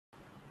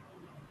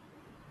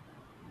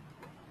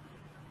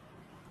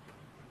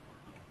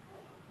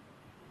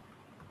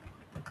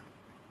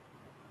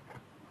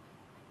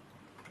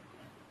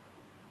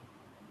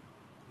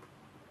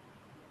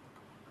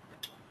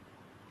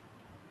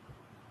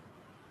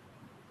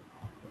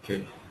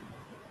Okay.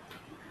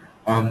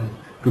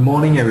 Good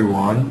morning,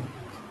 everyone.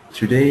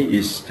 Today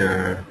is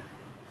the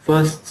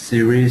first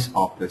series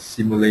of the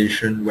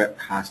simulation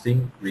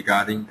webcasting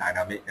regarding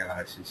dynamic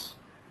analysis.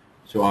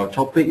 So our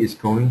topic is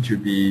going to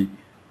be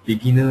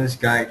Beginner's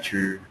Guide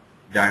to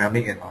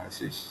Dynamic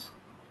Analysis.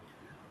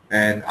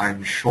 And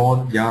I'm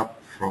Sean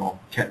Yap from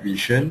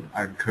CADVision.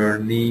 I'm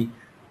currently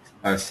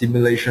a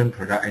simulation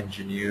product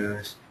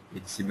engineer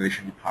in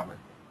simulation department.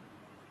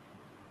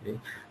 Okay.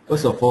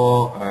 First of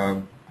all,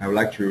 I would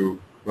like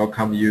to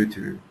welcome you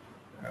to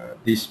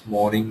this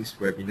morning's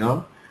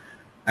webinar.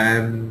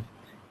 And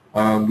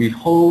we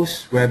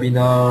host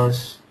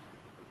webinars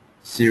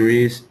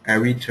series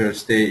every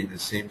Thursday in the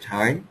same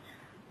time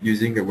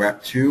using the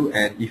web tool.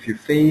 And if you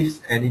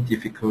face any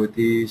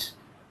difficulties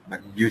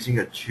using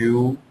a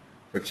tool,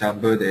 for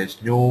example,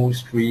 there's no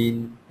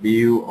screen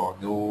view or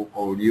no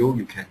audio,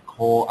 you can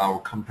call our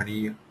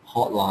company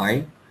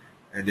hotline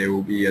and there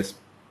will be a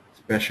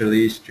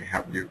specialist to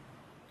help you.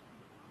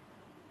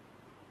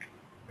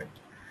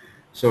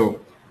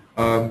 So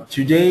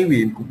today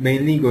we're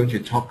mainly going to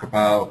talk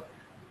about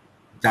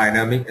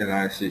dynamic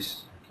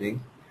analysis. Okay,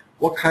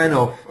 what kind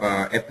of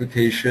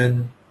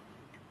application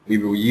we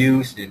will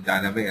use in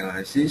dynamic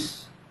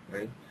analysis?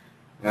 Right,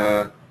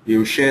 we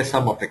will share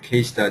some of the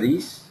case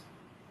studies,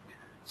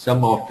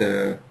 some of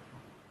the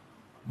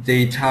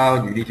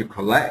data you need to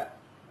collect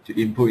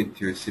to input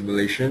into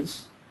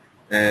simulations,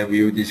 and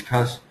we will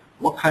discuss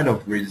what kind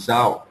of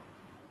result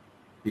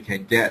we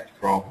can get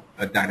from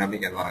a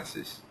dynamic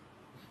analysis.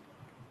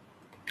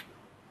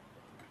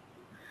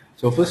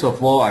 So first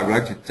of all, I would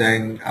like to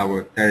thank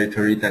our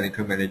Territory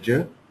Technical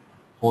Manager,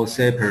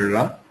 Jose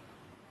Pereira.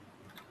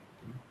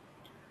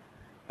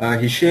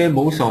 He shared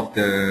most of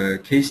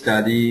the case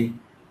study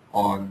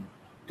on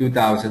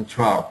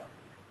 2012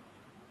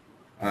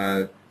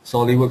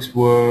 SolidWorks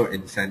World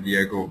in San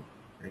Diego.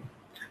 Okay.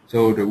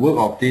 So the work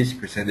of this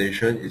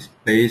presentation is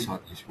based on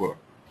his work.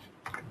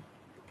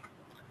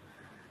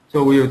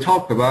 So we will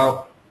talk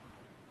about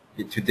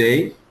it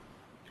today,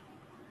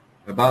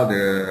 about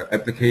the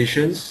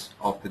applications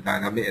of the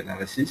dynamic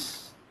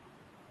analysis,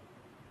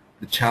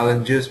 the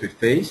challenges we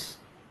face,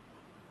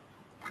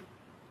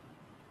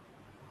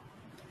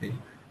 okay,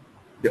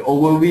 the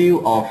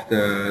overview of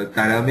the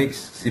dynamics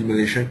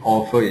simulation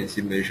offered in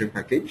simulation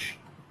package,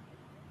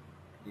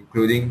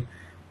 including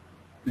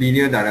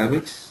linear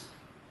dynamics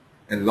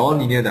and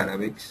non-linear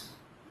dynamics.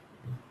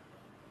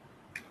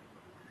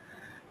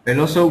 And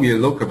also we'll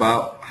look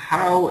about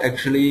how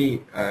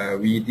actually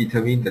we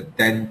determine the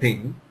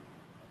damping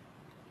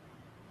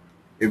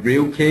in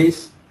real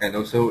case and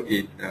also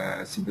in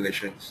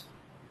simulations.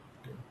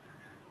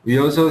 We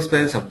also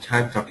spend some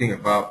time talking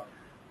about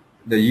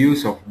the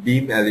use of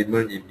beam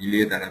element in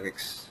linear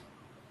dynamics.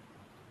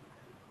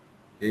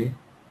 Okay?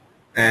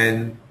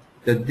 And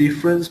the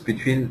difference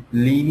between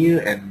linear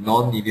and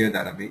non-linear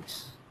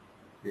dynamics,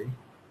 okay,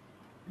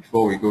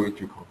 before we go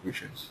into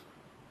conclusions.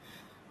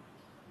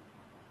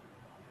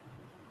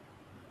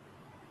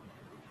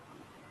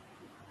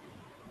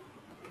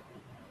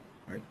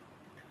 Right.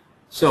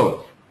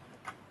 So,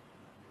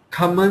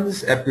 common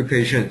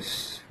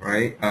applications,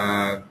 right?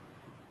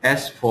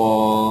 As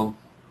for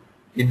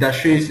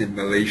industries in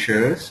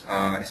Malaysia,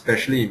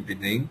 especially in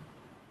Penang,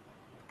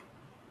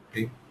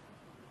 okay.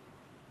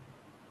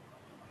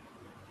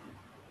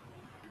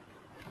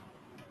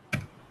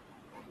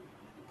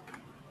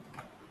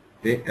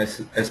 Okay,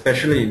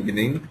 especially in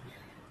Penang,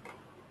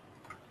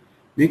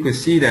 we could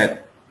see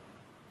that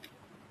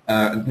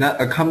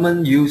a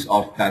common use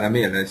of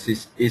dynamic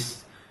analysis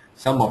is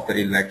some of the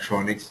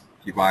electronics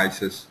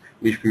devices,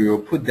 which we will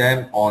put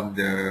them on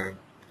the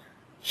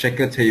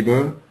checker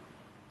table,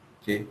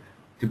 okay,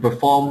 to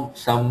perform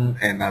some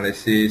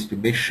analysis to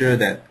make sure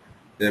that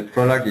the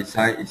product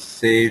design is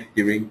safe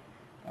during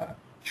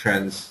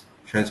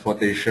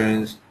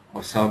transportations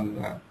or some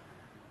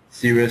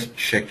serious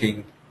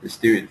checking is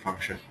still in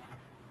function.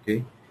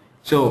 Okay,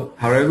 so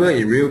however,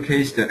 in real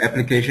case, the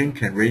application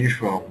can range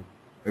from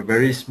a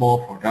very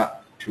small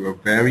product to a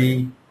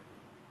very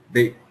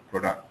big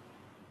product.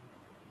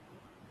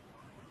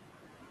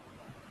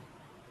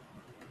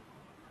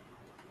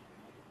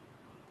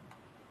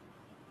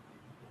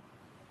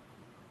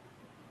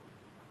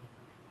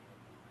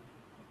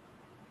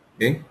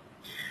 Okay,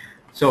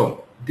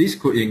 so this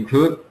could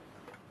include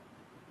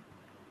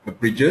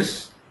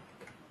bridges,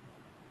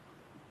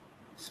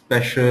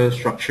 special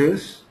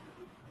structures,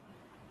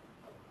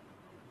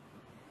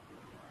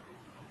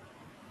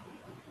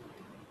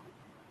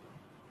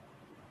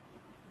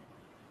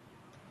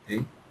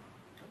 okay,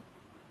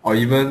 or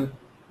even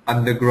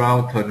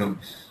underground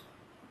tunnels.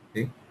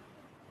 Okay,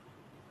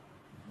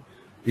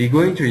 we're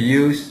going to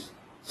use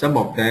some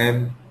of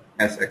them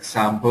as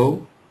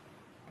example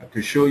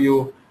to show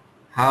you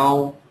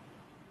how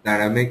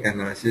dynamic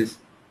analysis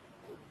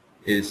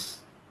is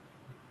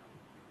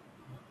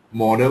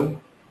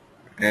modeled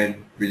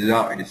and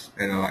result is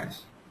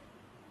analyzed.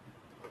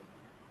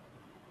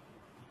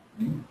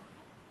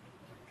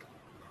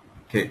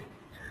 Okay,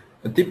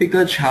 a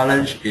typical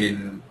challenge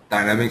in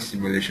dynamic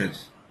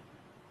simulations.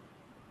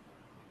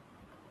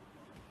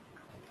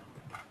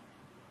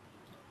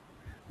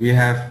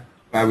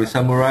 I will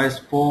summarize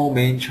 4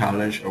 main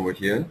challenges over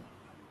here.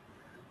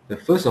 The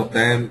first of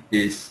them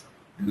is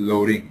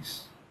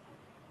loadings.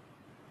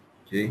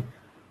 Okay,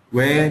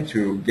 where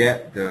to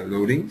get the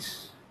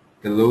loadings,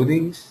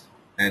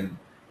 and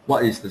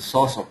what is the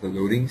source of the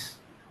loadings.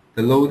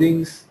 The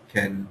loadings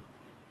can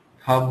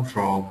come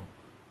from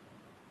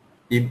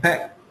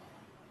impact,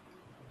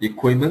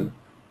 equipment,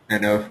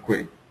 and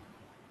earthquake.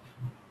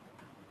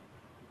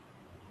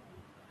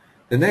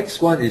 The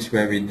next one is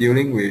when we're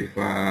dealing with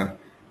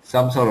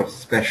some sort of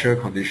special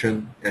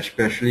condition,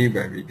 especially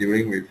when we're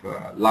dealing with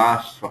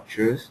large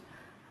structures.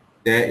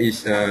 There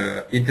is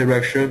an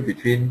interaction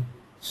between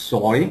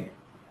soil,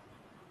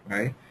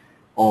 right,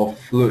 or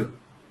fluid.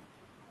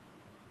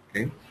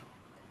 Okay.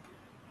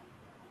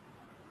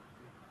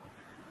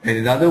 And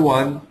another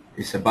one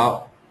is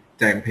about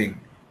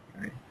damping.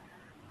 Right?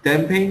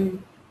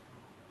 Damping,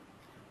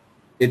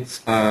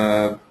 it's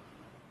a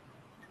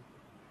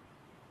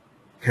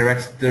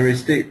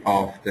characteristic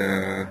of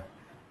the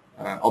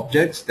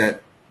objects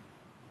that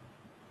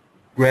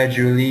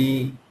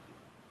gradually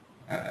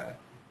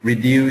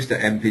reduce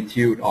the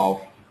amplitude of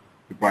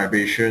the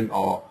vibration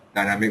or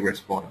dynamic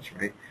response,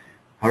 right?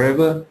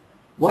 However,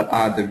 what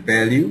are the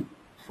value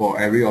for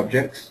every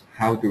object?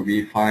 How do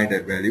we find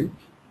that value?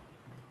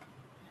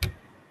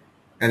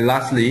 And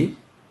lastly,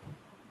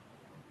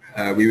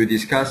 we will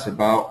discuss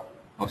about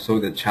also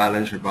the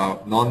challenge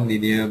about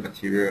non-linear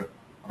material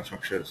or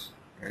structures,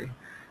 right?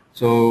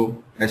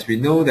 So as we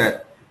know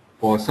that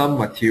for some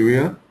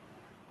material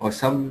or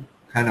some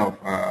kind of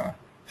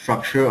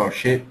structure or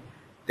shape,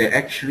 they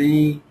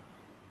actually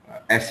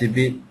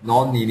exhibit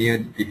non-linear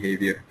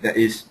behavior. That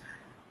is,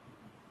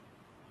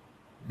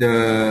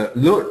 the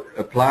load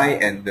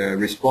applied and the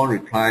response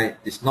reply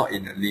is not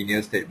in a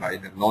linear state but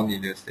in a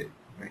non-linear state,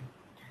 right?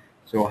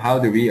 So how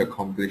do we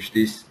accomplish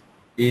this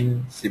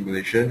in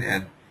simulation,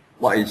 and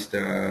what is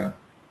the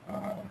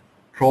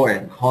pro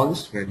and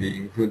cons when we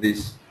include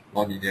this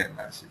non-linear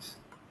analysis?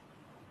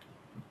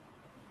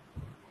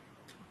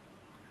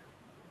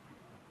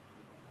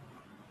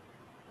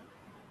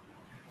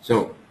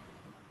 So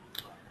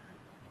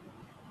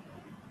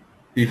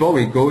before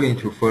we go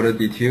into further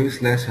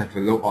details, let's have a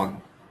look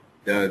on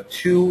the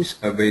tools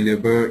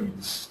available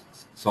in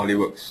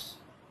SolidWorks.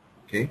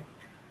 Okay,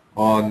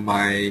 on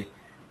my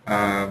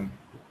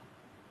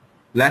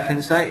left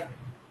hand side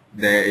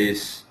there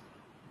is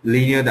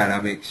linear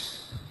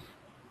dynamics.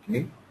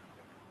 Okay,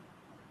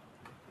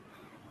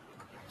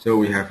 so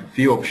we have a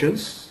few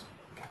options.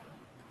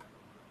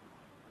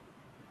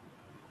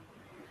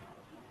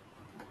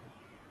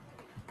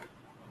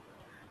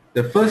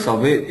 The first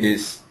of it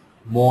is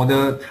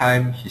model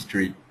time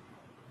history.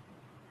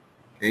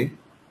 Okay,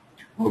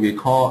 what we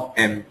call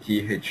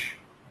MTH.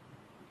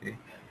 Okay,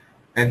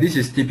 and this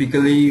is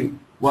typically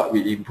what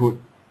we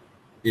input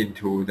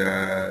into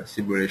the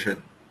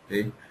simulation.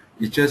 Okay,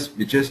 we just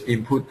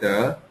input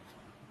the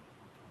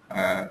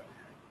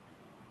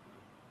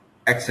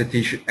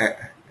excitation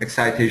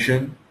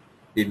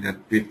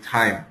with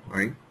time,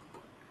 right?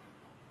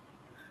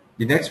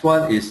 The next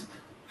one is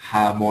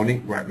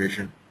harmonic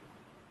vibration.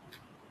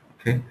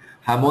 Okay,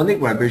 harmonic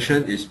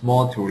vibration is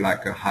more to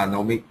like a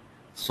harmonic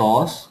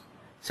source,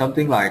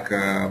 something like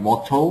a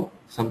motor,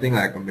 something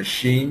like a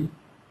machine,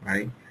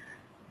 right?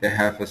 They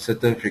have a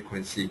certain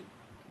frequency.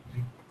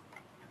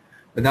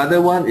 Another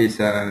one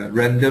is a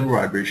random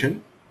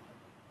vibration.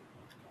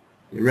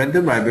 The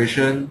random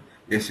vibration,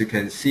 as you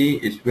can see,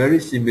 is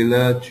very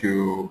similar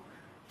to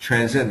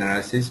transient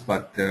analysis,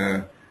 but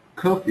the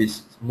curve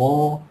is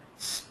more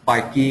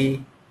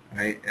spiky,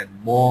 right, and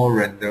more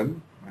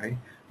random, right?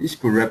 This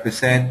could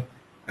represent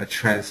a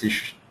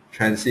transit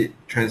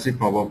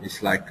problem.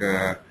 It's like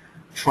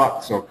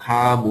trucks or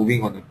car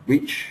moving on a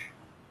bridge,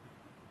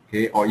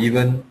 okay, or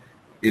even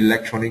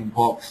electronic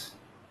box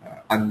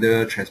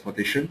under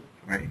transportation,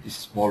 right? This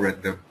is more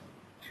random.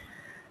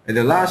 And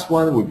the last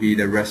one would be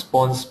the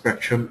response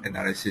spectrum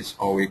analysis,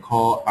 or we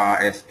call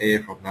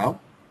RSA from now.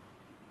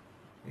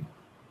 Okay.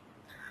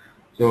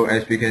 So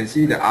as we can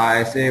see, the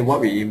RSA, what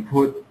we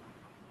input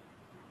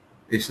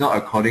is not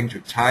according to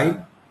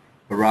time,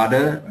 but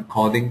rather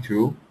according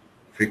to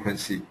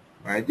frequency,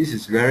 right? This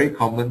is very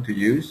common to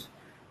use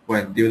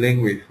when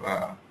dealing with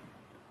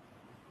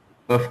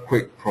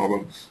earthquake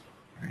problems,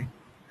 right?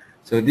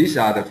 So these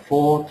are the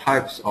 4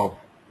 types of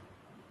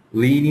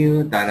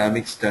linear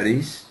dynamic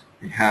studies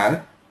we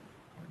have.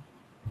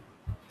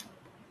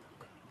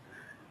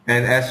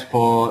 And as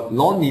for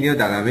non-linear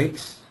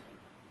dynamics,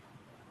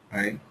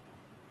 right,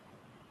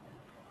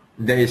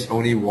 there is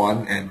only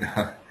one,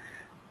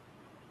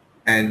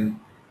 and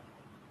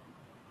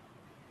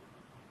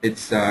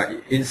it's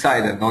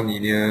inside the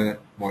non-linear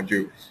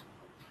modules.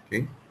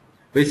 Okay,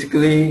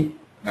 basically,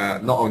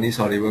 not only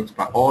SolidWorks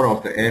but all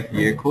of the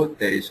FEA code,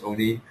 there is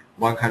only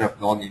one kind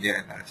of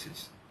non-linear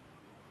analysis.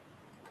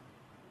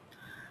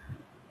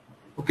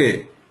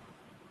 Okay,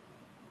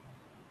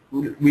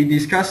 we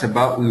discussed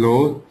about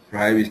load,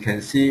 right? We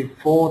can see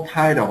 4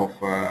 types of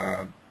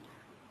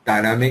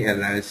dynamic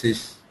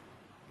analysis,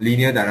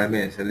 linear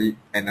dynamic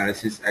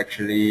analysis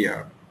actually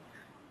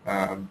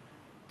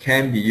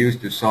can be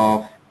used to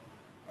solve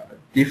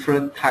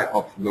different type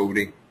of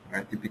loading,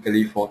 right?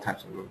 Typically 4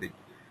 types of loading.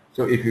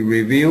 So if you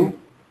review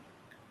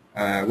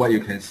what you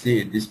can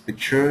see in this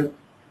picture,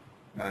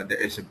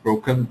 there is a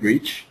broken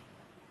bridge,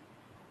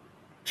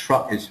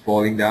 truck is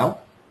falling down,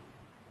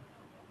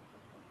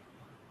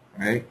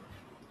 right?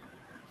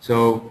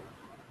 So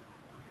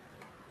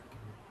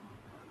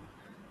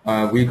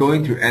we're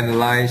going to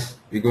analyze,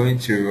 we're going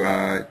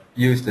to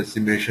use the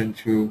simulation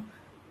tool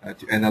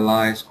to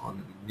analyze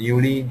on the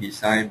newly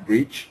designed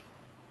bridge,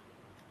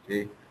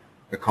 okay,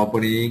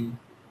 accompanying,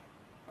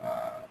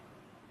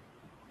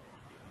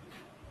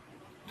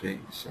 okay,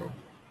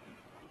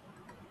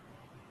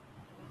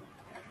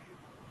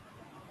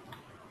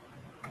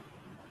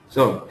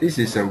 so this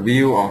is a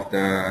view of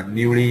the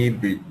newly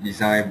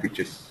designed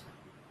bridges.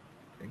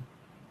 Okay.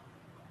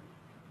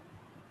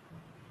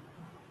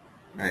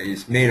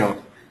 It's made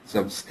of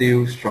some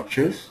steel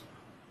structures.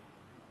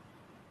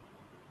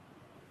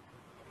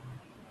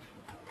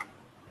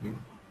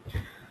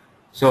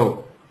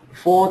 So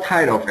 4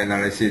 types of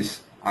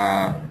analysis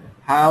are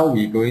how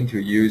we're going to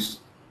use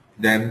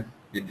them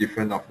in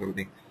different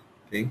offloading.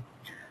 Okay.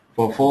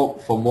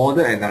 For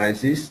model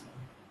analysis,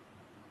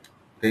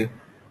 okay,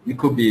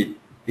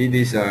 it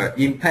is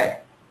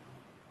impact.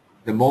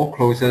 The more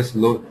closest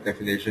load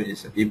definition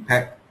is an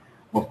impact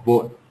of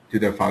boat to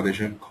the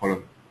foundation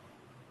column,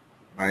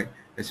 right?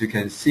 As you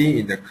can see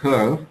in the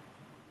curve,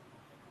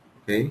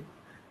 okay,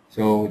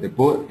 so the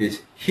boat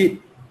is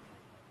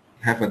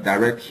have a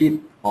direct hit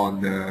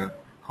on the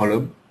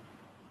column,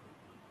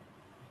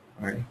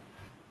 right?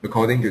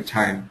 According to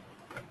time.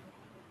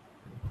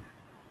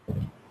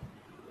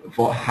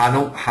 For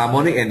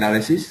harmonic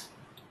analysis,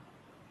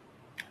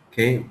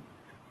 okay,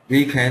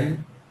 we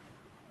can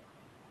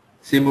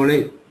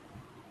simulate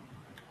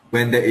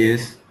when there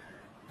is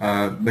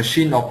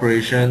machine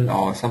operation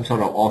or some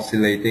sort of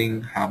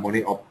oscillating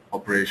harmonic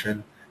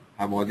operation,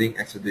 harmonic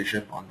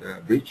excitation on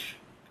the bridge.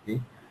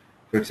 Okay?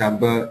 For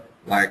example,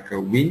 like a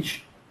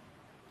winch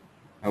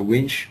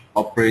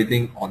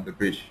operating on the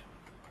bridge.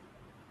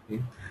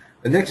 Okay?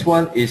 The next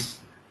one is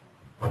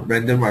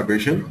random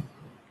vibration.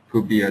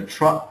 Could be a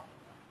truck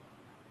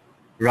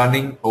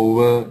running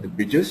over the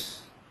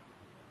bridges,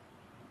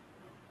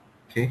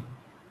 okay,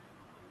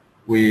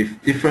 with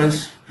different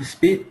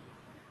speed,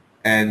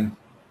 and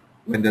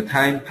when the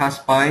time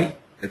passed by,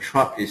 the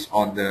truck is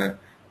on the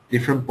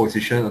different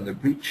position on the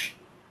bridge,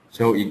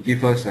 so it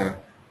gives us a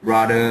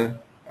rather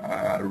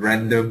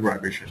random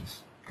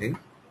vibrations. Okay.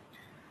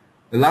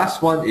 The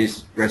last one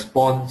is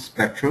response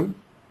spectrum,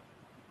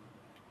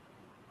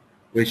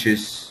 which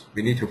is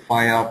we need to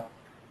find out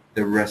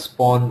the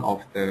response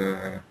of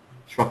the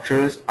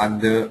structures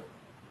under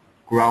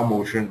ground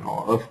motion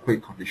or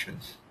earthquake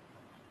conditions.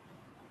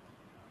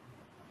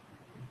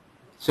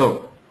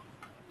 So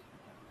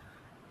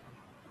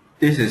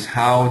this is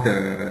how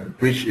the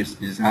bridge is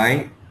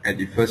designed at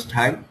the first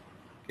time.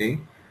 Okay,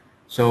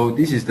 so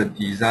this is the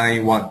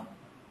design one.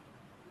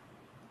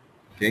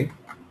 Okay,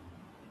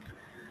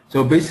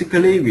 so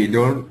basically we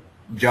don't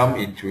jump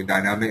into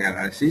dynamic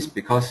analysis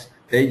because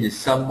there is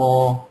some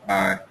more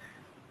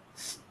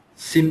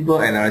simple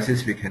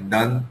analysis we can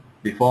done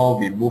before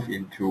we move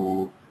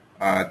into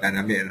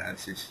dynamic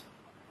analysis.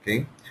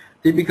 Okay,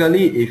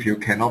 typically if you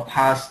cannot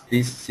pass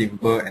this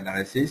simple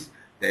analysis,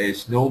 there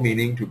is no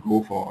meaning to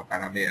go for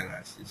dynamic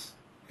analysis.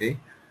 Okay,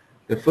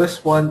 the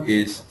first one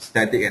is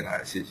static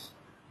analysis.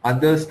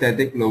 Under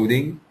static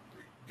loading,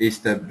 is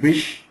the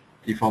bridge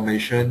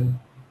deformation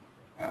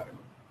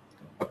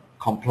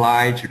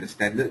comply to the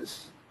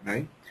standards,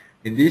 right?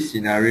 In these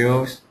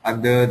scenarios,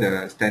 under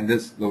the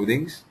standards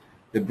loadings,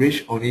 the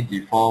bridge only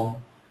deform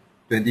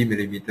 20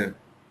 millimeter,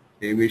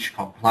 okay, which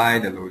comply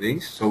the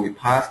loadings, so we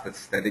pass the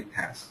static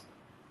test.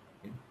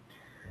 Okay.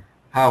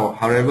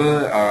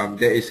 However,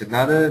 there is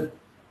another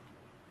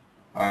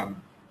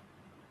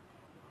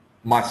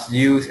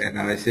must-use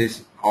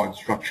analysis on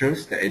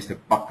structures, that is the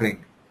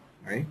buckling,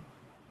 right?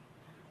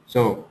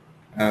 So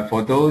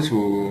for those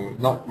who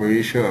not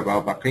very sure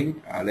about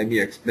buckling, let me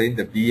explain.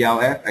 The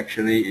BLF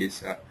actually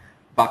is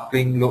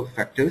buckling load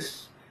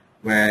factors.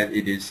 When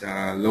it is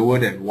lower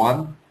than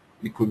 1,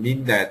 it could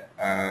mean that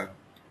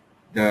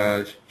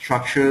the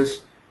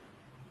structures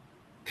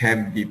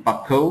can be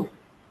buckled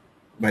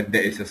when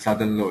there is a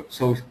sudden load.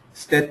 So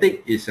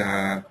static is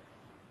a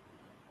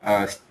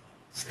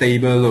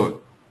stable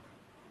load,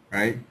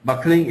 right?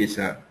 Buckling is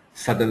a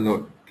sudden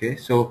load. Okay,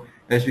 so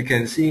as you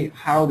can see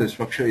how the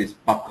structure is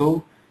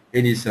buckled,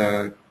 it is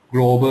a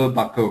global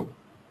buckle.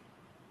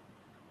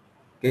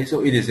 Okay,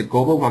 so it is a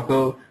global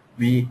buckle.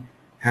 We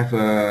have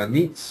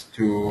needs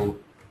to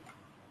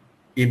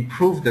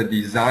improve the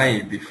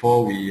design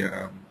before we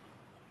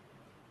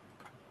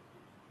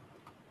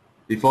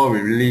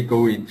really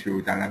go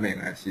into dynamic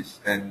analysis.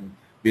 And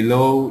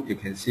below you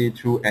can see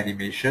 2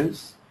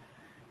 animations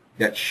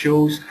that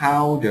shows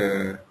how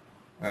the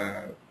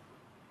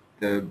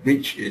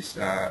bridge is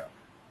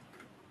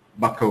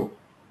buckled.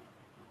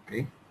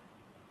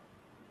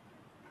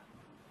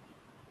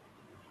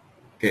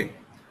 Okay,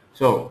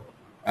 so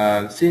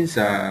since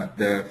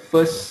the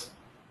first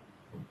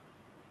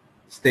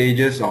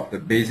stages of the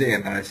basic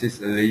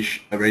analysis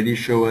already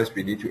show us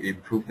we need to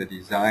improve the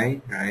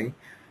design, right?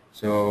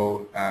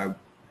 So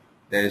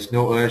there is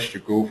no urge to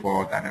go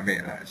for dynamic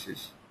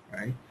analysis,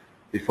 right?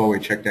 Before we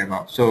check them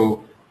out.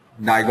 So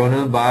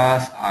diagonal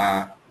bars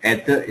are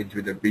added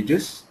into the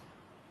bridges.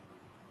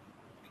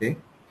 Okay.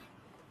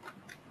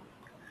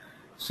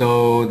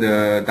 So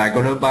the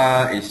diagonal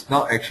bar is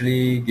not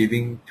actually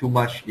giving too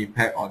much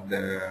impact on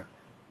the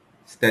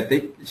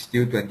static. It's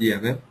still 20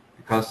 mm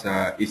because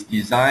it's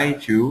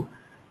designed to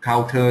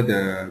counter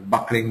the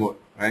buckling mode,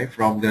 right?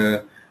 From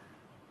the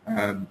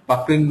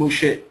buckling mode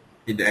shape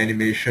in the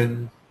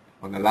animation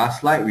on the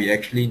last slide, we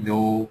actually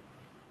know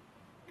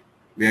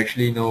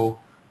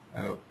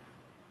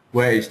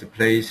where is the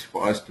place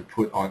for us to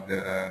put on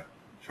the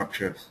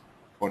structures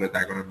for the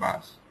diagonal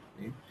bars.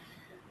 Okay?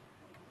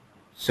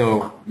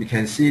 So we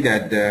can see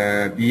that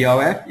the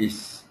BLF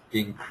is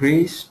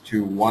increased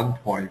to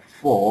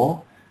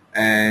 1.4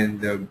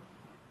 and the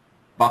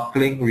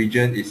buckling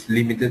region is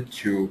limited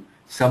to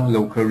some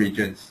local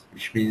regions,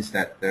 which means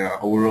that the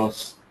overall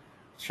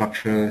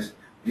structure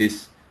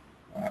is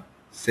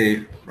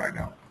safe right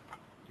now.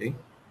 Okay.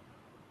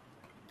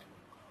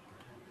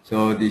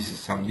 So this is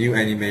some new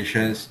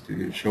animations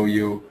to show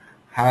you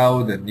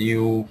how the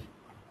new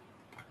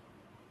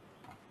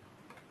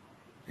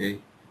the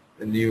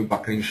new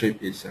buckling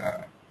shape is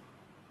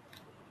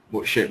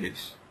mode shape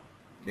is.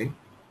 Okay.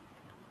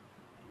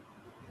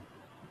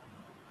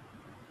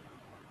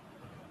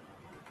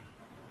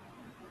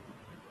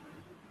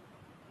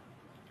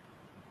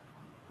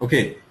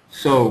 Okay,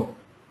 so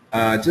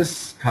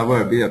just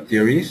cover a bit of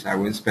theories. I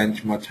won't spend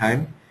too much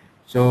time.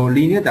 So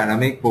linear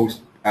dynamic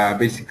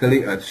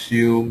basically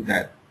assume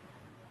that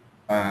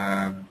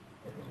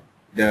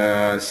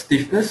the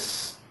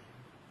stiffness,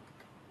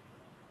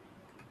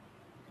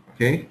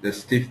 the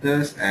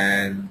stiffness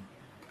and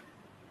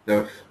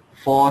the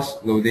force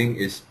loading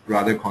is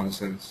rather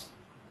constant.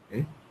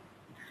 Okay,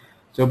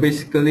 so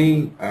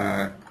basically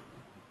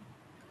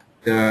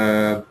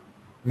the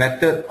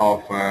method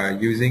of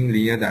using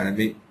linear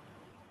dynamic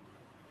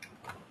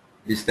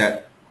is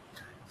that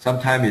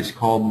sometimes it's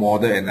called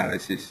model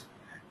analysis,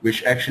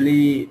 which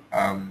actually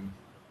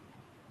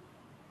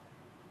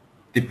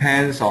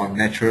depends on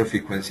natural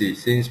frequency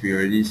since we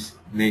already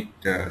make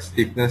the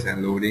stiffness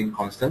and loading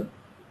constant.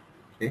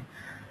 Okay,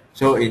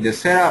 so in the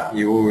setup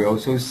you will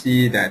also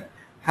see that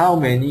how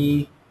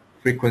many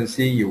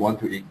frequency you want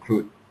to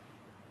include.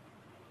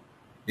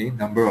 Okay,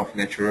 number of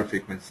natural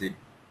frequency.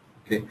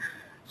 Okay,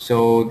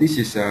 so this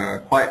is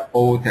a quite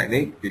old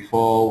technique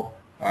before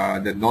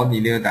the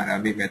nonlinear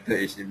dynamic method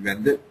is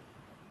invented.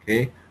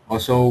 Okay,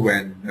 also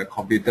when the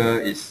computer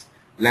is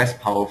less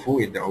powerful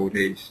in the old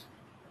days.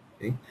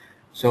 Okay,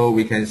 so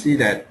we can see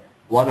that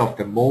one of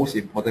the most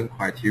important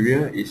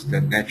criteria is the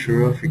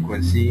natural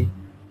frequency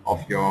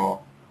of your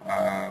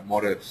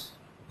models.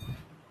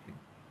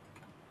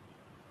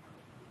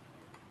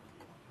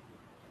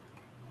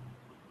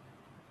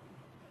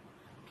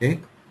 Okay,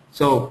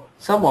 so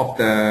some of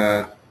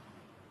the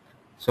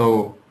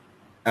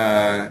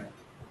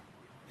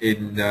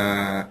in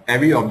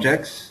every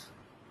objects,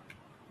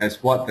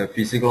 as what the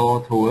physics law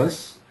told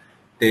us,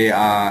 they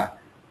are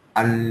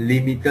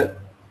unlimited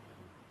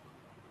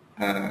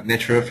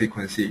natural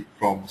frequency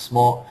from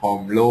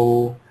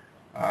low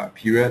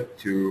period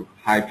to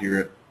high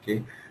period.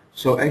 Okay,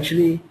 so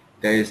actually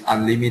there is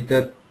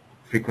unlimited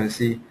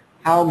frequency.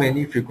 How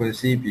many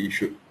frequency we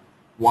should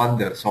want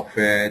the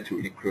software to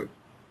include?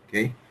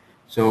 Okay,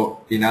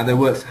 so in other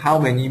words, how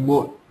many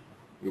mode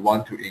we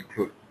want to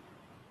include,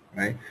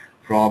 right?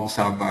 From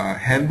some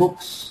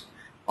handbooks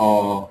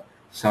or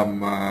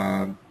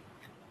some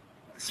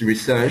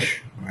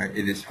research, right?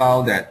 It is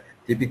found that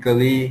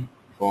typically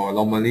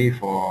normally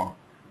for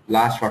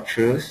large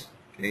structures,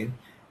 okay,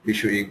 we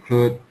should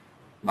include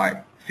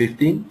like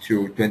 15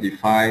 to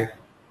 25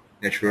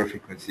 natural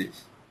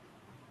frequencies.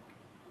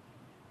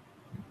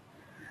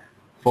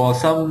 For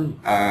some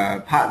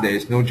part, there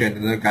is no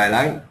general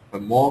guideline. A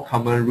more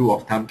common rule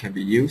of thumb can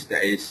be used.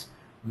 That is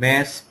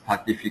mass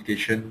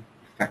partition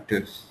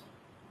factors.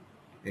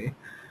 Okay,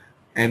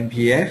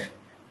 MPF.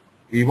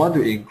 We want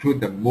to include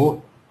the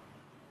mode,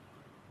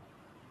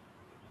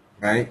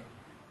 right?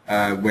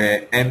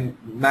 Where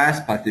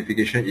mass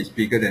partition is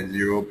bigger than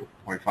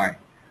 0.5,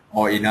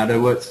 or in other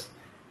words,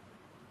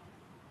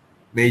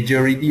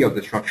 majority of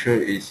the structure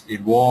is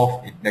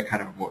involved in that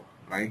kind of mode,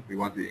 right? We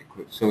want to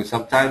include. So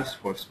sometimes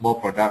for small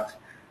products,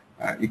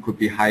 it could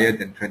be higher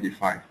than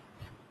 25.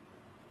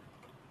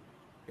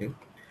 Okay.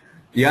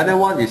 The other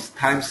one is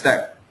time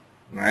step,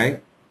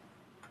 right?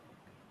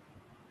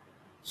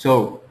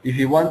 So if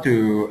you want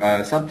to,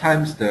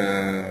 sometimes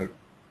the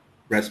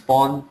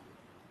response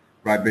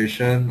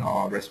vibration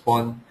or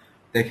response,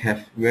 they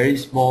have very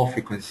small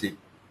frequency,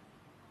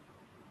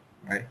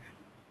 right?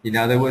 In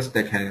other words,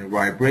 they can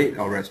vibrate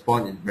or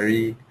respond in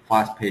very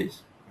fast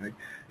pace, right?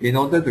 In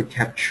order to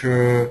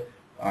capture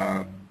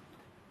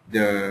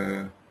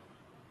the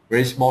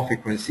very small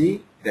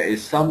frequency, there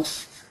is some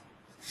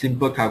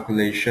simple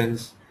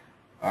calculations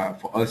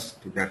for us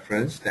to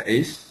reference. That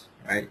is,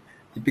 right,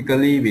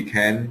 typically we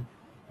can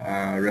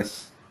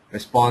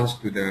respond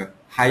to the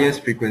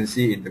highest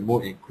frequency in the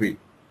mode in creep.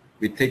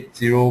 We take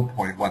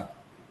 0.1,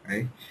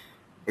 right?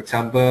 For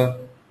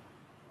example,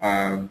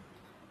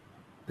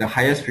 the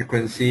highest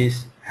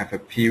frequencies have a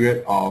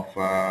period of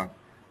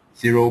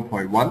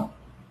 0.1.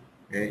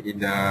 Okay? In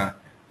the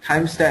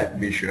time step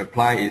we should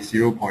apply is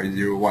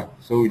 0.01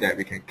 so that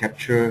we can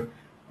capture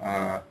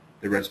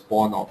the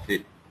response of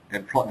it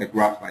and plot the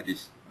graph like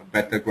this, a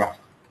better graph.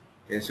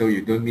 Okay? So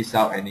you don't miss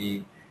out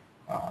any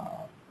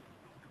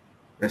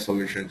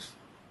resolutions.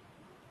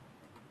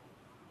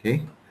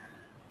 Okay.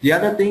 The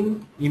other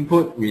thing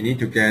input we need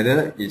to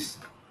gather is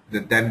the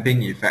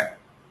damping effect.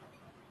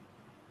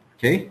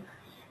 Okay.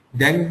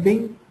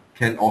 Damping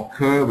can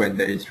occur when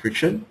there is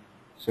friction,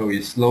 so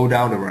it slows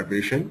down the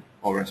vibration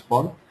or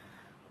response.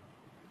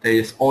 There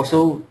is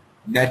also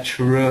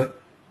natural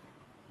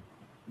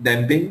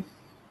damping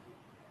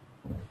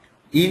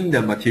in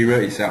the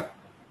material itself.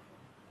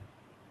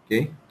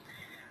 Okay.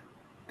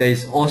 There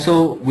is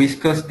also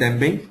viscous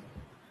damping,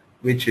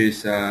 which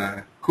is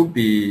could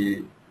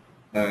be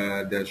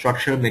the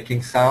structure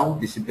making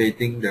sound,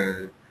 dissipating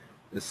the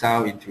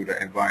sound into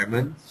the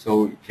environment.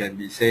 So it can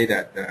be said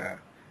that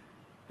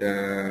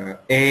the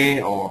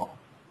air or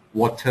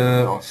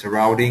water or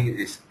surrounding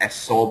is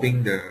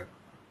absorbing the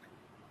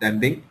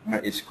damping.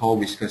 Right? It's called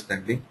viscous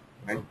damping.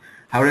 Right?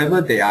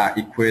 However, they are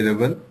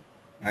equivalent.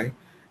 Right?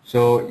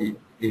 So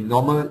in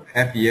normal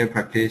FEA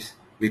practice,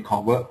 we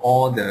convert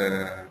all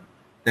the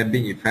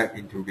damping effect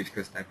into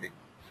viscous damping.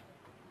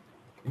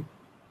 Okay?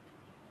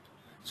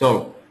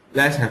 So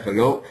let's have a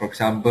look. For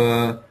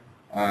example,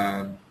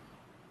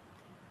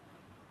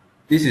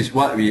 this is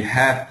what we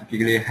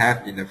typically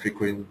have in a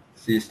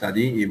frequency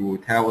study. It will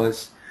tell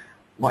us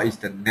what is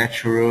the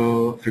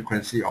natural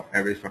frequency of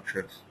every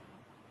structures.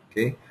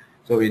 Okay,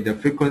 so in the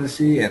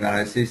frequency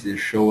analysis, it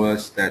shows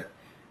us that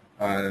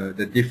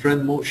the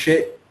different mode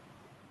shape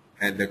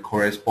and the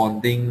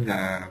corresponding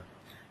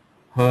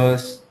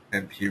hertz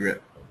and period.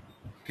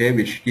 Okay,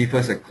 which give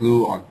us a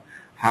clue on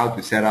how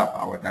to set up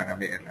our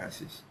dynamic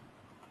analysis.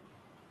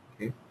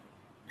 Okay,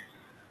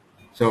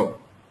 so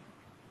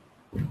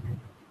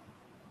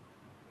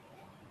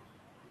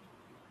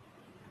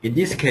in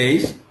this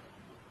case,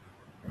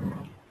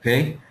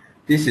 okay,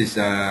 this is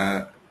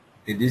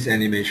in this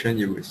animation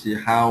you will see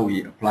how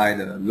we apply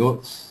the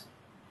loads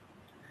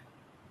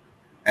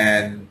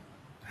and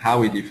how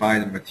we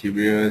define the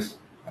materials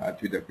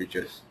to the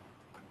bridges.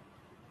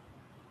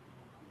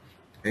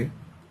 Okay,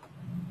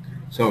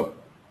 so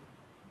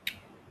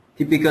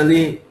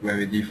typically when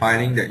we're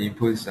defining the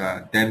inputs,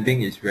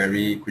 damping is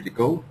very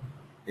critical.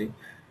 Okay,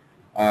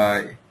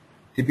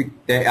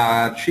 there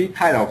are three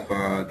types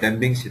of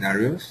damping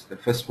scenarios. The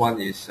first one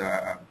is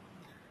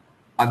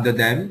under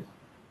damp,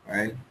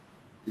 right?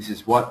 This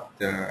is what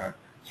the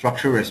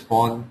structure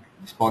respond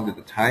to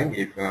the time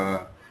if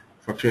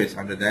structure is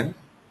under damp.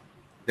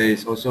 There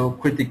is also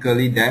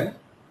critically damp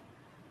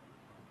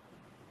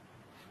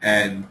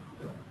and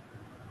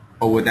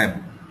over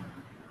damp,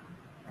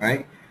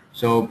 right?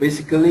 So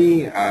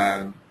basically,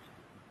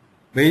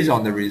 based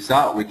on the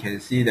result, we can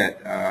see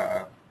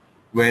that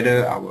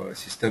whether our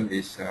system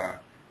is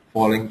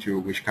falling to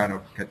which kind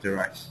of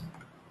categorize.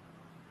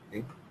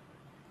 Okay?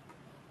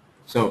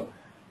 So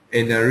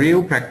in the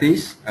real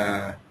practice,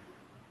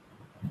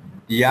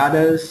 the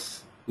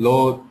others,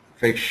 load,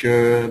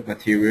 fixture,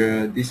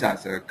 material, these are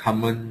the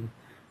common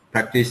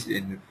practice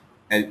in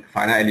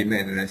finite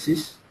element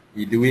analysis.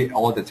 You do it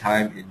all the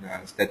time in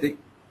static,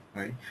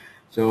 right?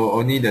 So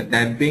only the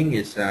damping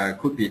is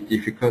could be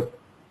difficult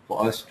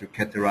for us to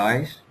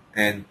categorize,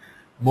 and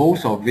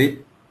most of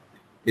it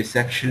is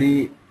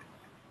actually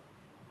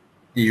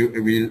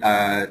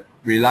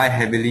rely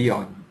heavily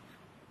on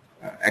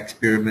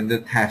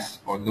experimental tests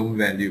or known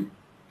value.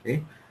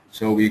 Okay,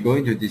 so we're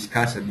going to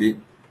discuss a bit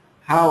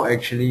how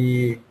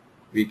actually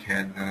we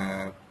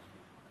can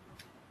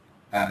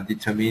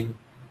determine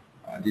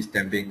this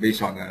damping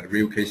based on a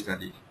real case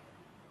study.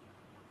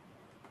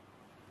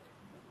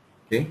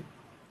 Okay,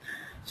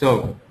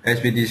 so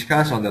as we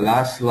discussed on the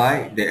last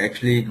slide, they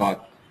actually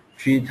got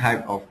three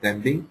types of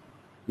damping: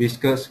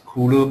 viscous,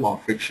 Coulomb or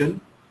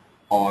friction,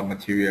 or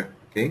material.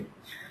 Okay,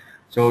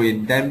 so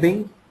in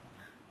damping,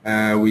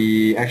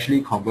 we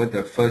actually convert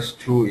the first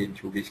two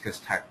into viscous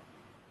type.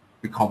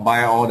 We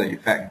combine all the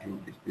effect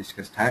into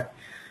viscous type,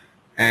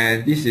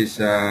 and this is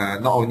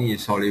not only in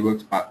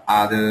SolidWorks but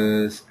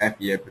others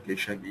FE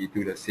application we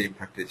do the same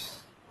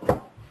practice.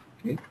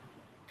 Okay,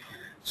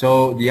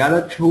 so the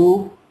other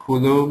two,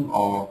 Coulomb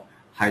or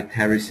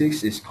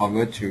hysteresis, is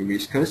converted to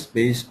viscous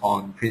based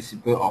on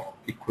principle of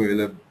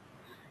equivalent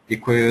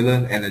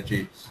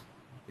energies.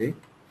 Okay,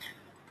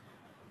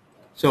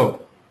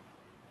 so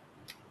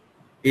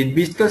in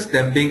viscous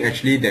damping,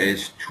 actually there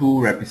is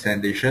two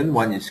representation.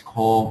 One is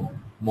called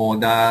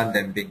modal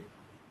damping.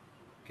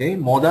 Okay,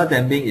 modal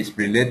damping is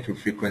related to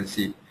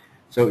frequency.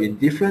 So in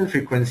different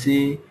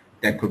frequency,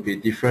 there could be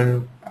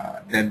different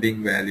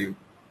damping value.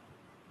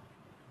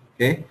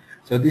 Okay,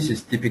 so this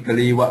is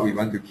typically what we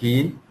want to key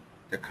in.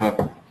 the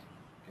curve.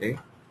 Okay.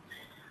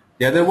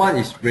 The other one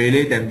is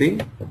relay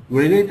damping.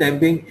 Relay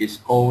damping is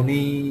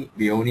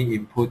we only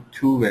input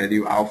two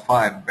value, alpha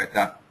and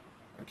beta.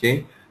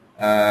 Okay.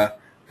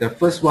 The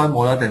first one,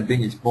 molar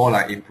damping, is more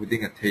like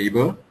inputting a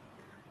table.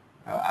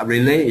 A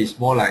relay is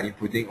more like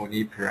inputting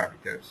only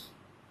parameters.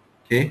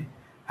 Okay.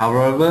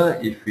 However,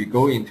 if we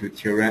go into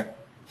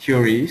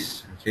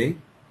theories, okay,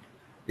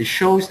 it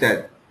shows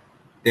that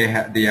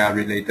they are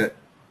related.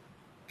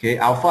 Okay,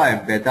 alpha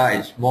and beta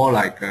is more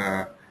like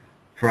a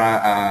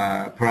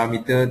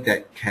parameter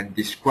that can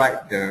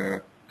describe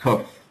the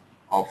curve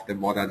of the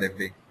molar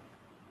damping.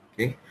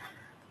 Okay,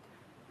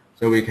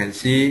 so we can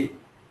see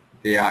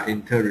they are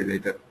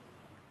interrelated.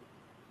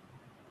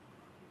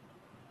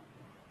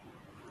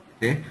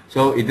 Okay,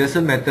 so it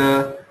doesn't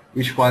matter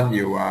which one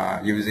you are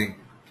using.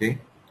 Okay,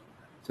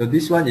 so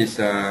this one is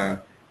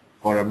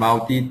for a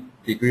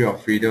multi-degree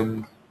of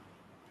freedom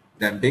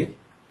damping.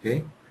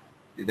 Okay,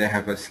 they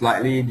have a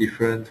slightly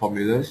different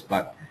formulas,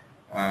 but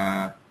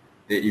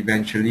they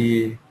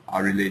eventually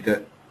are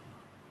related.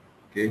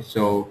 Okay,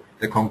 so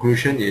the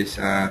conclusion is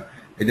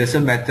it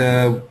doesn't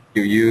matter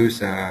you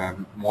use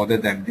motor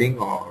damping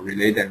or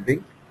relay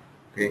damping.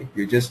 Okay,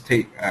 you just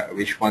take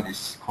which one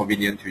is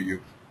convenient to you.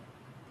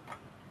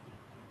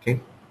 Okay,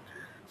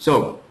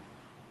 so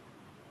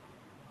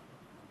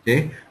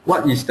okay,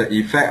 what is the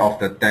effect of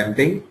the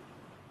damping?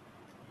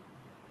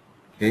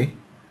 Okay,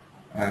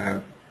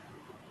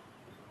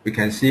 we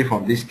can see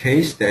from this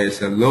case there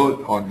is a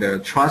load on the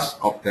truss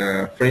of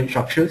the frame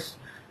structures.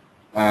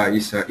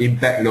 It's an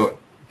impact load.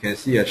 You can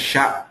see a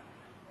sharp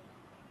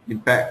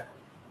impact.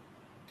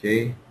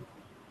 Okay,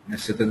 at a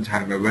certain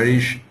time, a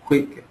very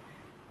quick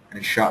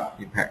and sharp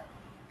impact.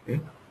 Okay,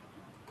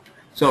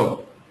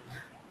 so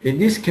in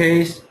this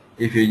case,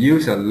 if you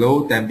use a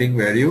low damping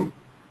value,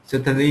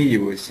 certainly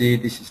you will see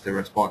this is the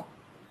response,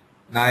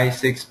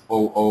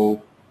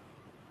 9600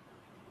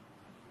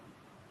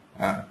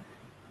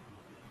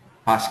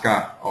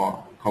 Pascal,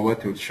 or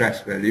convert to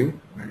stress value.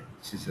 Right?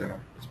 This is a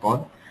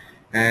response,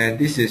 and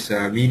this is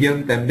a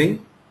medium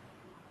damping.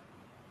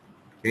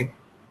 Okay,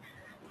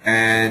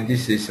 and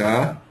this is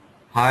a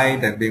high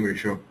damping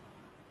ratio.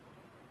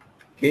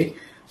 Okay,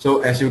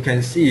 so as you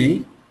can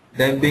see,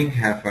 damping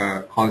have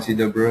a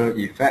considerable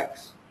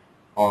effects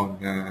on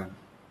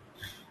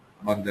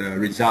the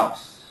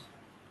results,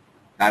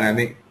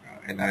 dynamic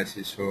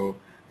analysis. So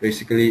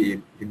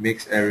basically, it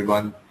makes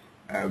everyone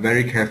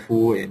very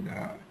careful in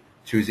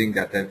choosing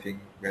their damping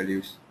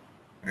values,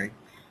 right?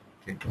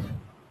 Okay.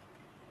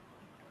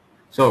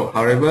 So,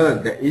 however,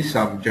 there is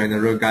some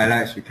general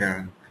guidelines you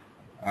can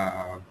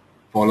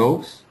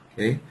follow.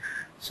 Okay,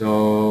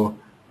 so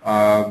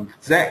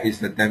Z is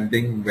the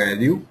damping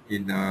value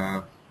in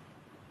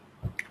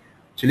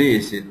actually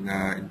is in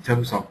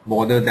terms of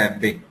model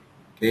damping.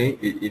 Okay,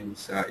 in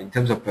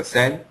terms of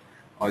percent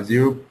or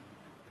zero.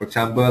 For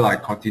example,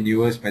 like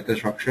continuous metal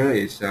structure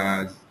is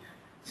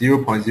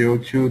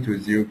 0.02 to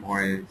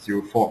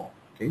 0.04.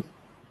 Okay,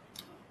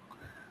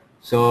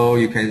 so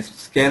you can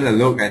scan a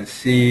look and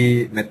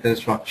see metal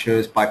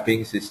structures,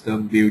 piping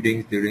system,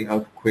 buildings during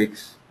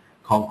earthquakes,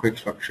 concrete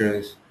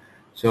structures.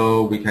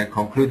 So we can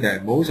conclude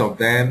that most of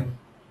them,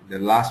 the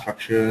last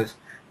structures,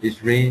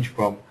 is range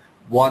from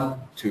 1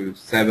 to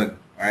 7.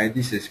 Right,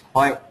 this is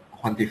quite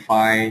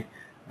quantified.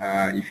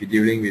 If you're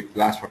dealing with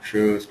large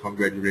structures,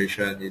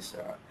 congratulations,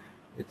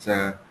 it's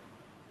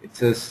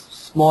a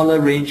smaller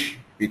range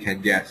we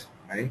can guess,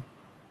 right?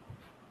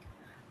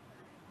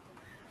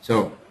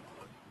 So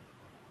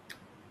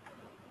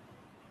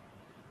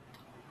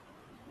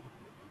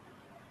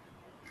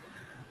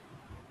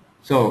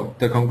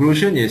the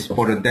conclusion is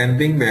for the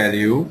damping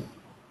value,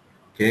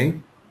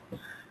 okay,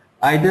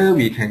 either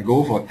we can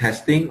go for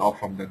testing or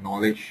from the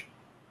knowledge.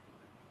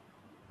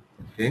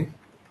 Okay,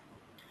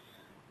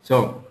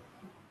 so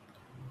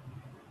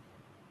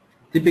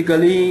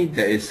typically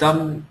there is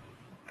some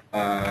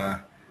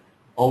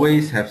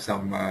always have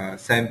some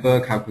sample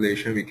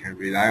calculation we can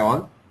rely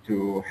on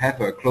to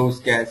have a close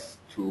guess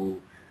to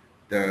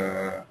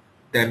the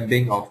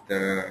damping of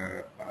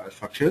the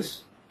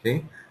structures.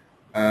 Okay,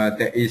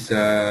 there is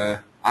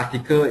a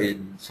article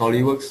in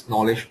SolidWorks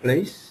knowledge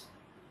place.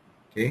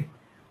 Okay,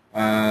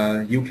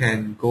 you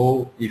can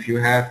go if you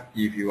are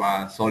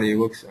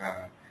SolidWorks.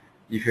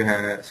 If you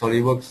have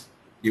SolidWorks,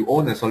 you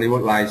own a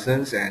SolidWorks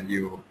license and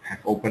you have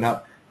opened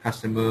up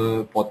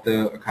customer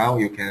portal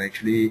account, you can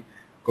actually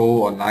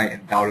go online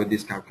and download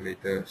these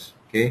calculators.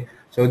 Okay,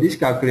 so this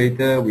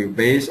calculator will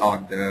base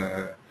on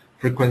the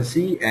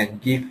frequency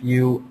and give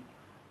you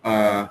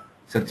a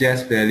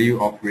suggest value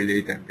of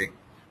relay damping.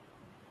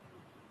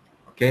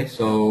 Okay,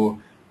 so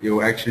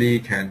you actually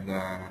can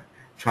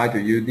try to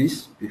use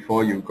this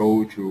before you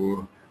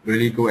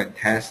really go and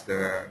test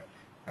the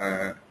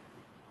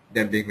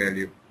damping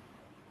value.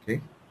 Okay,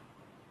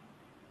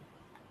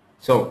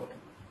 so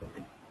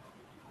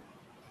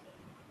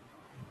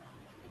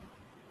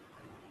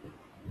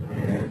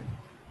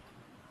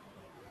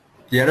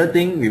the other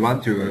thing we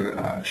want to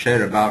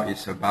share about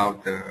is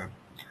about the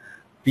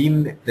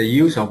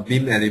use of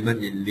beam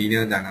element in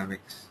linear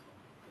dynamics.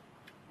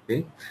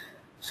 Okay,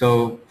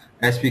 So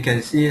as we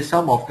can see,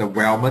 some of the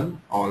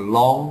weldment or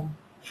long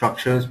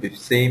structures with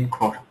same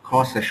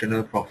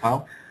cross-sectional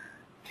profile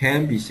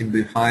can be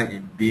simplified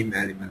in beam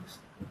elements.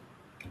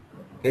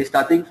 Okay,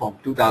 starting from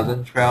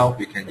 2012,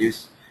 we can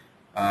use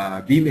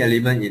beam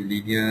element in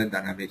linear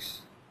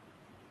dynamics.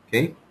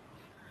 Okay,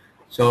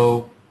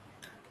 so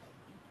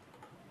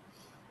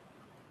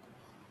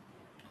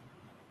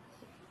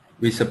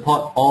we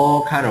support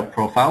all kind of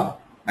profile,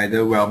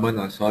 either weldment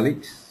or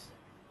solids.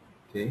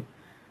 Okay,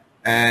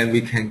 and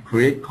we can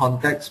create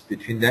contacts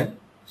between them,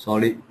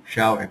 solid,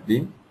 shell, and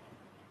beam.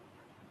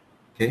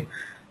 Okay,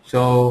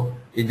 so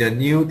in the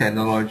new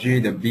technology,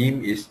 the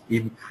beam is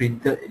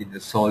imprinted in the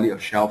solid or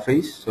shell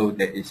face, so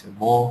there is a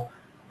more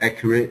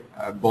accurate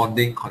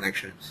bonding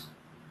connections.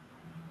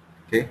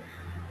 Okay,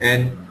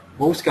 and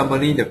most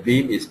commonly the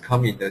beam is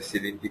come in the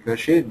cylindrical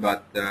shape,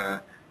 but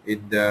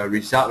in the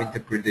result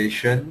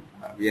interpretation,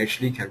 we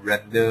actually can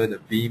render the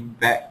beam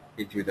back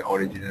into the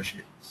original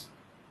shapes.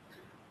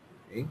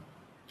 Okay,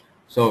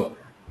 so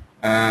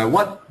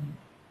what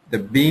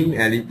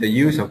the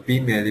use of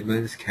beam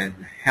elements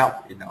can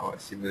help in our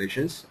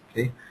simulations.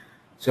 Okay,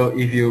 so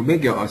if you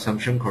make your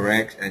assumption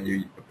correct and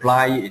you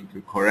apply it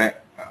into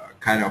correct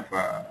kind of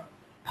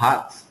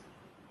parts,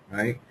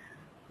 right?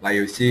 Like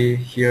you see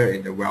here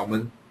in the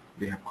weldment,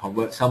 we have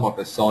converted some of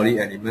the solid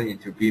element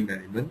into beam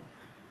element.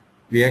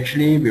 We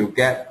actually will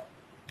get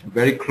a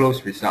very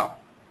close result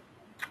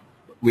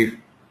with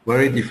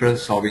very different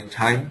solving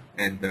time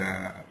and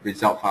the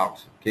result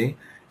files. Okay,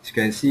 as you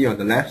can see on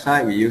the left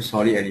side, we use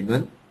solid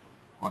element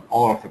on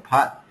all of the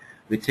part.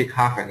 We take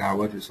half an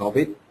hour to solve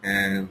it,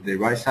 and the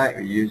right side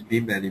we use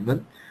beam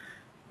element.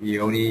 We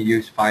only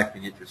use 5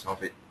 minutes to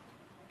solve it.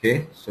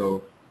 Okay,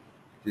 so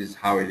this is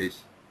how it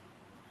is.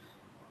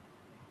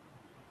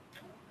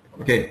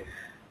 Okay,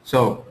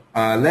 so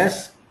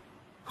let's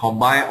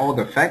combine all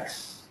the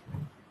facts,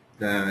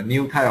 the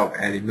new type of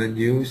element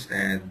used,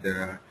 and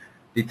the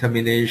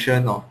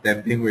determination of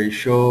damping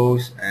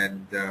ratios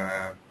and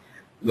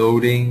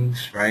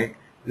loadings, right?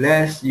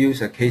 Let's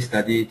use a case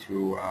study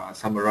to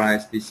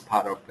summarize this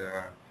part of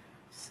the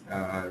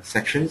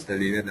sections, the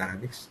linear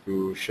dynamics,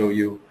 to show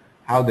you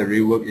how the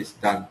real work is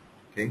done.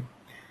 Okay,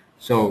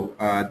 so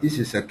this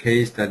is a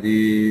case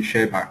study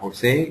shared by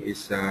Jose.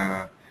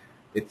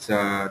 It's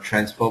a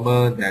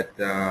transformer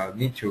that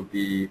need to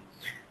be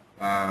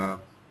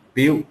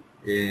built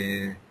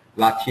in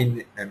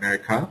Latin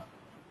America.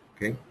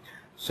 Okay,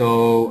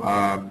 so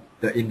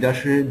the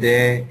industry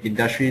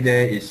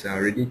there is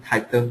already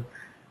tightened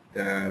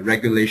the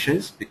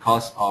regulations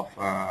because of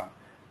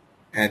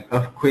an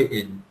earthquake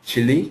in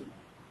Chile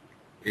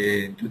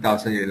in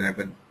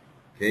 2011.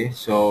 Okay,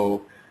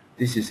 so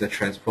this is a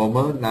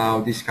transformer. Now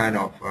this kind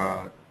of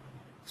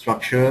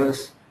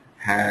structures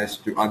has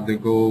to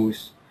undergo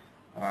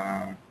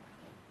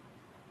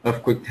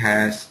earthquake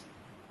test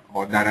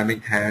or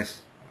dynamic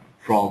test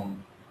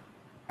from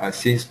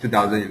since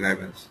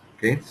 2011.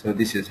 Okay, so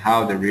this is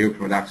how the real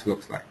products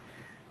looks like.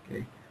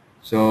 Okay,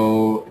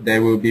 so they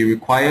will be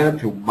required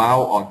to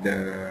mount on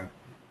the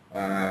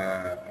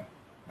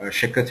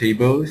shaker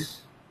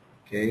tables.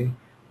 Okay,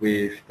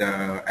 with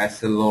the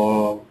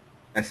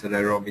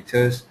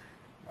accelerometers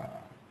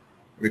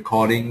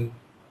recording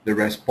the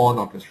response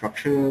of the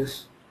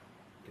structures.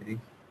 Okay,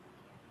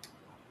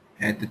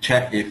 and to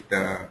check if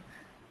the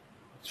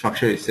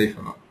structure is safe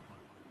or not.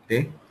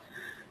 Okay,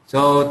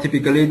 so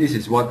typically this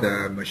is what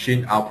the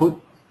machine output.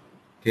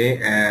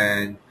 Okay,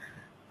 and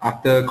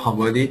after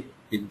converted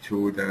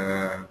into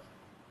the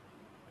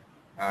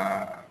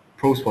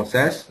post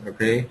process,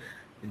 okay,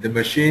 in the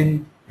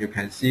machine you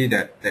can see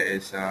that there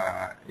is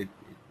it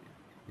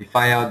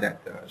find out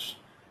that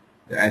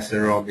the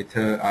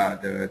accelerometer,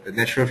 the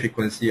natural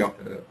frequency of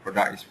the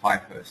product is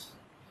 5 Hz.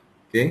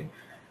 Okay,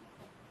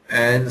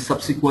 and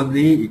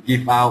subsequently it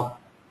give out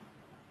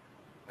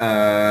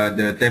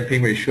the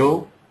damping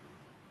ratio.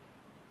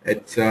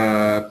 It's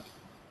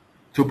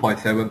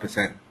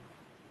 2.7%.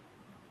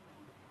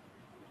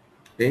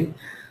 Okay,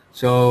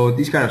 so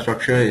this kind of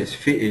structure is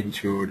fit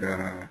into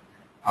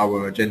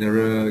our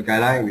general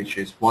guideline, which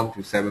is 1 to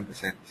 7%.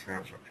 These kind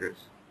of structures.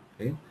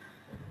 Okay,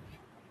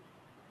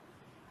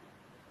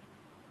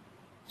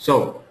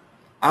 so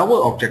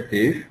our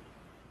objective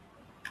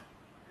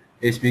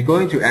is we're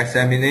going to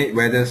examine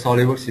whether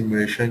SolidWorks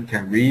simulation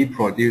can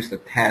reproduce the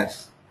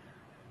test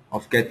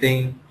of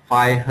getting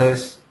 5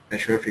 Hz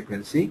natural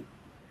frequency.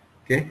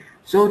 Okay,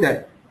 so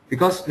that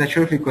because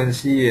natural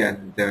frequency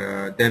and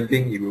the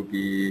damping, it will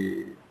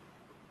be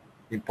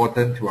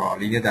important to our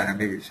linear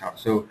dynamic result.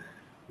 So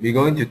we're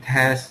going to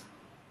test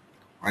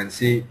and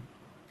see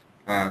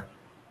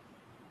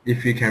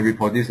if we can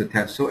reproduce the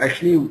test. So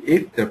actually,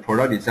 if the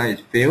product design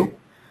is failed,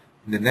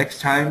 the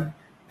next time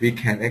we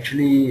can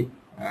actually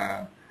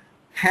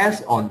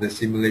test on the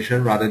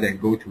simulation rather than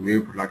go to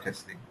real product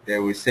testing.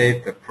 That will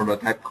save the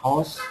prototype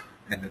cost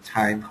and the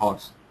time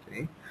cost.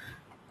 Okay.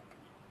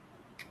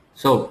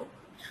 So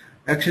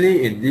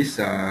actually in this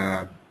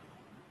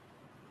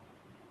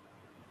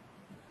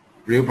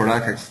real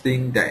product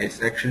testing, there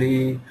is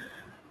actually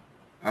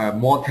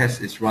more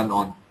tests is run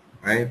on.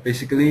 right?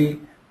 Basically,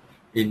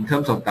 in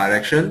terms of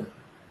direction,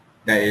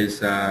 there is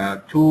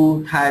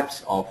two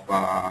types of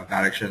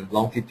direction: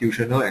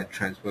 longitudinal and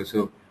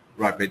transversal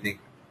rotating.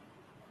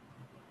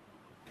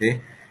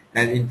 Okay,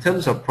 and in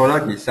terms of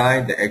product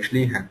design, they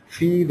actually have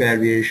three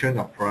variations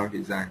of product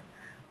design.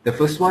 The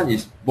first one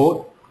is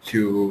bolt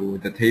to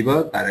the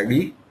table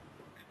directly.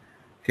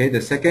 Okay,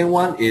 the second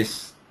one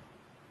is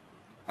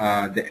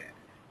the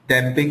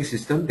damping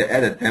system. They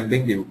add a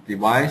damping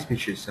device,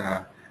 which is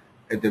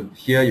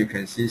here you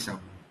can see some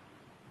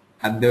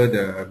under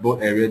the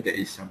bolt area there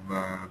is some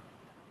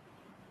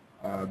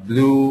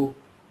blue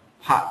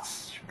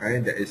parts,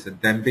 right? There is a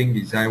damping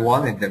design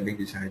 1 and damping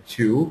design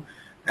 2,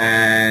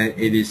 and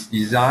it is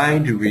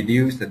designed to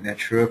reduce the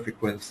natural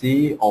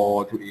frequency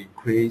or to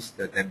increase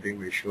the damping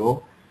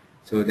ratio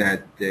so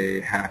that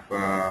they have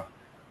a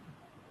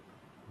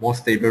more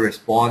stable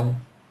response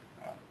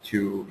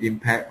to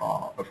impact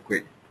or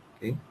earthquake.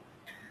 Okay,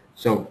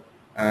 so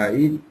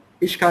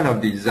each kind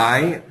of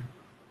design,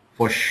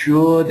 for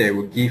sure, they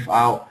will give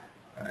out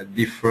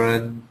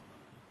different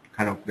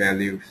kind of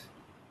values.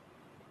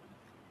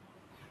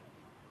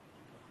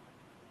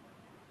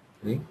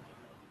 Okay.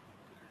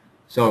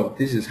 So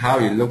this is how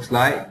it looks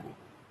like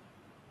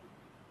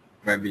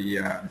when we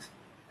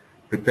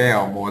prepare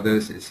our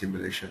models in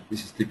simulation.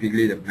 This is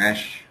typically the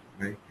mesh,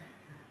 right?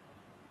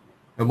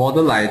 A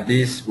model like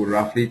this would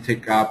roughly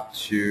take up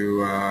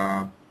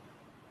to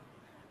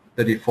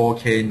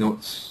 34K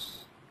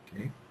nodes.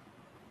 Okay.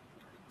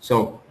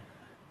 So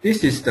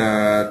this is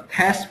the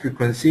test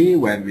frequency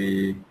when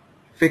we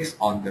fix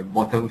on the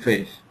bottom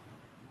face.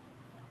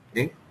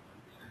 Okay.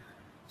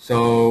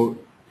 So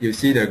you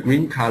see the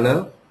green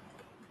color,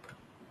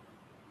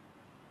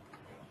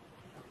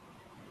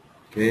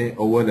 okay,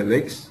 over the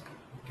legs.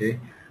 Okay,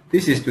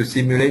 this is to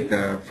simulate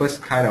the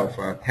first kind of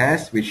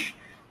test, which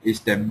is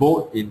then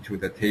bolt into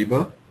the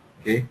table.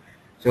 Okay,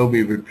 so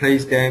we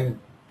replace them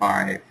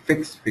by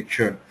fixed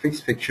fixture.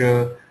 Fixed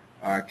fixture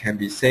can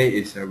be said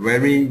is a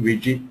very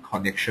rigid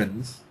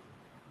connections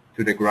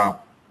to the ground.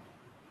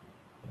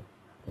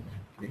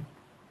 Okay,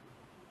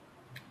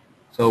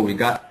 so we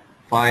got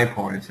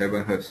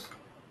 5.7 Hertz.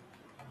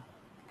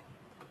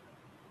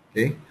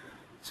 Okay,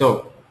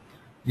 so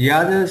the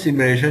other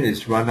simulation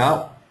is run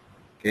out.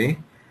 Okay,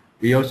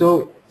 we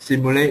also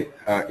simulate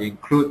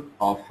include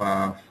of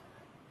a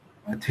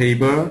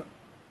table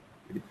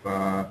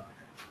with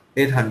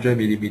 800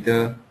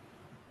 millimeter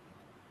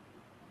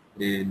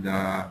in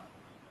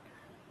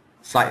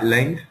side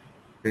length,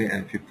 okay,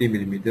 and 50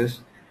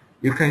 millimeters.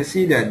 You can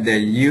see that they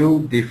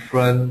yield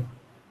different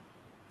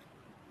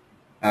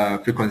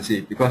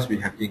frequency because we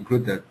have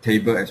included the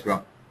table as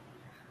well.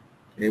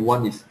 Okay,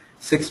 one is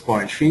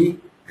 6.3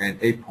 and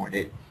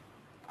 8.8.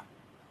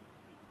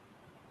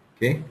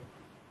 Okay,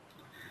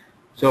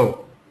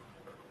 so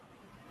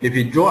if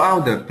we draw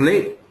out the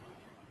plate,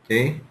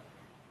 okay,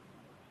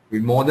 we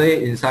model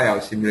it inside our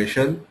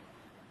simulation.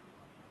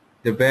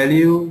 The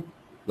value,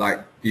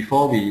 like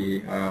before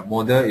we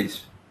model,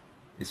 is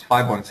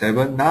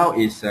 5.7. Now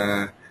it's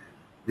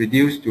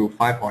reduced to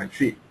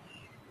 5.3.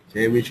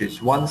 Okay, which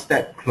is one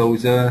step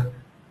closer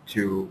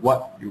to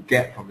what you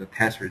get from the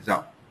test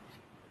result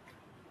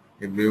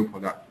in real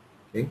product.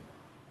 Okay,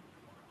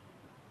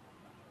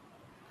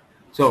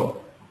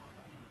 so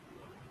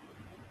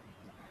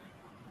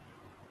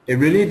it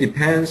really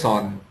depends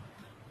on,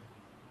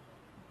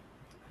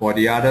 for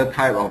the other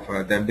type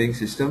of damping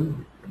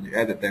system, when you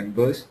add the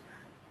dampers,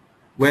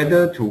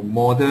 whether to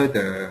model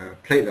the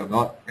plate or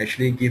not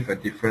actually give a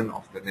difference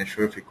of the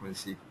natural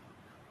frequency.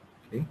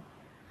 Okay,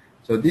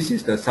 so this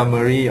is the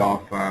summary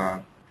of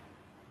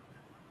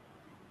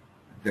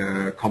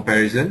the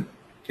comparison.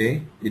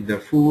 Okay, in the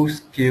full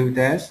scale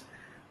test,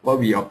 what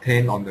we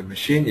obtain on the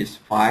machine is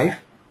 5.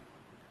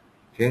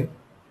 Okay,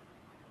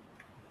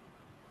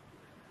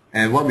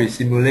 and what we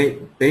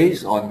simulate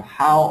based on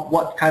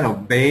what kind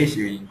of base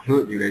you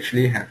include, you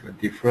actually have a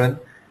different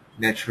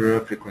natural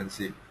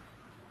frequency.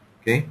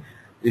 Okay,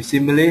 you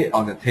simulate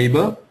on the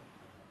table,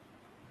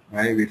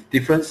 right, with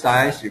different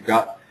size. You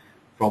got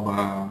from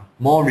a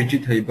more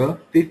rigid table,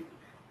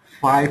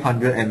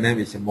 500 mm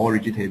is a more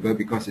rigid table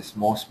because it's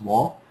more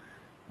small.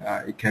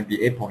 It can be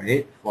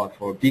 8.8.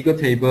 For a bigger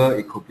table,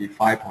 it could be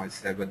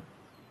 5.7.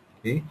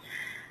 Okay,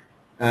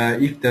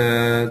 if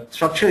the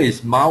structure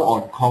is mount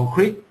on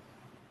concrete,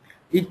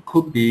 it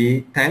could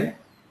be 10.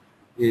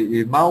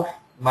 If mount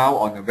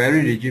on a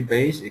very rigid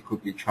base, it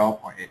could be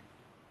 12.8.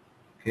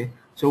 Okay,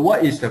 so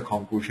what is the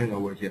conclusion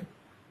over here?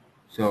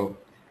 So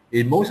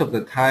in most of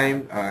the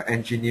time,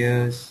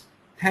 engineers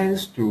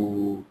tends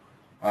to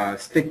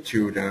stick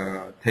to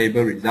the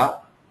table result,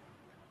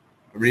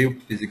 real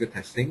physical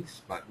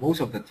testings, but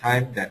most of the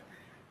time that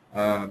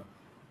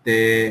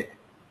they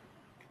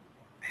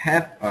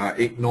have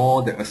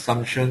ignored the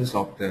assumptions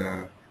of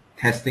the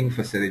testing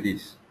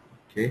facilities.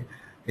 Okay,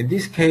 in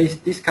this case,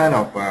 this kind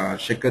of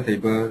shaker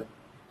table,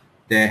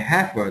 they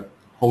have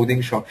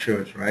holding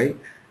structures, right?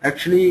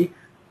 Actually,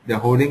 the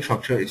holding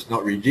structure is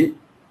not rigid.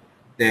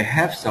 They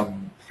have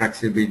some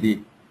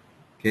flexibility.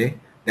 Okay,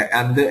 they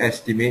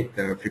underestimate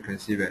the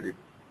frequency value.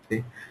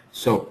 Okay,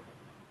 so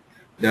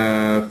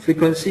the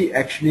frequency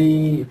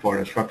actually for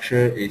the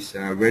structure is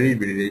very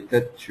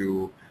related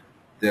to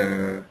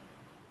the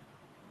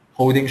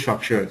holding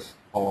structures,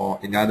 or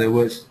in other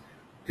words,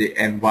 the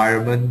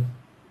environment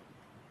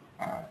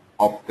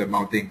of the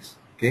mountings.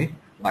 Okay,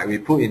 like we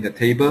put in the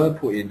table,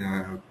 put in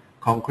a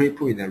concrete,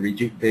 put in a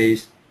rigid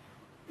base,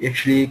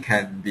 actually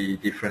can be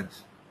different.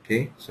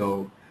 Okay,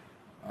 so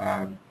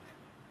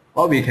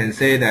what we can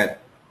say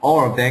that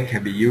all of them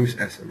can be used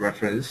as a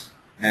reference,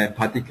 and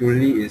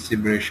particularly in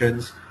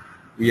simulations,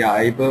 we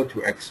are able to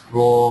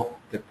explore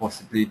the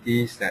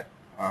possibilities that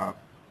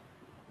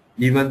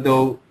even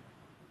though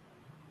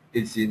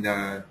it's in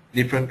a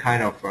different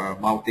kind of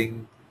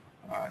mounting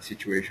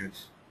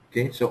situations.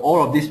 Okay, so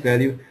all of this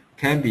value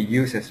can be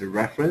used as a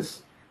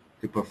reference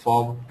to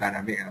perform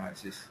dynamic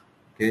analysis.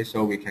 Okay,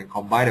 so we can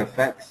combine the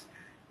facts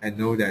and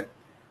know that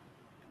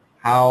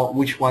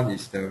which one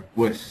is the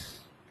worst.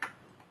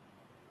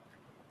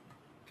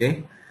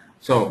 Okay,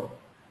 so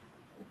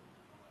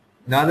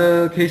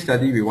another case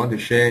study we want to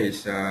share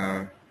is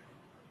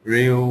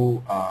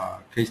real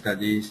case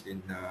studies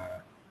in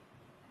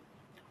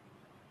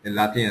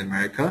Latin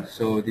America.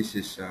 So this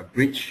is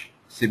bridge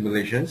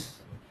simulations.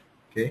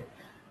 Okay,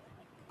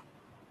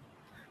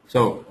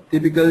 so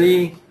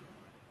typically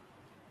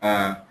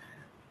there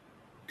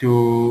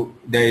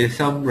is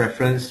some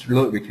reference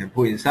load we can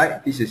put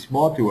inside. This is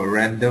more to a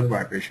random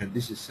vibration.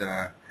 This is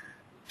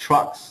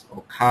trucks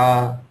or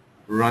car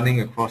running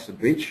across the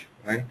bridge,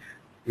 right?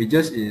 We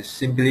just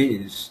simply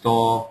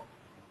install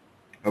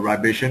a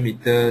vibration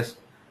meters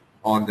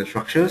on the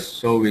structures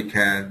so we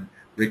can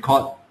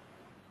record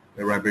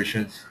the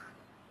vibrations.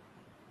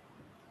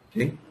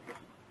 Okay.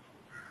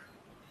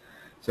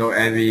 So,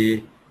 and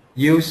we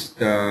use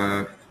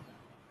the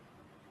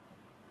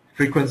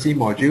frequency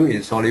module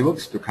in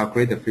SolidWorks to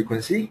calculate the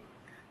frequency,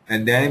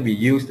 and then we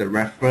use the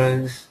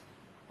reference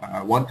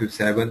 1 to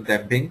 7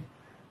 damping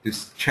to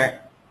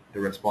check the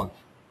response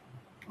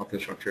of the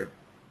structure.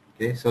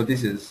 Okay, so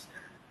this is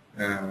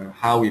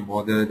how we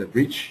model the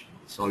bridge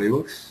in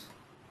SolidWorks.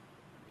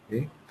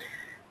 Okay,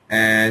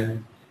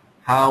 and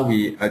how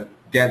we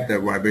get the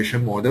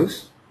vibration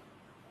models.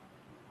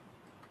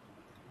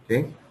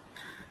 Okay,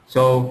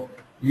 so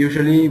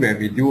usually when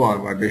we do our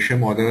vibration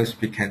models,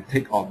 we can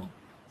take on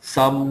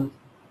some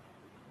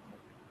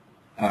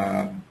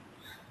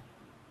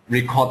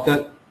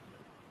recorded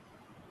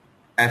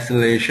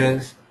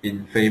oscillations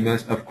in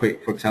famous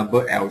earthquake, for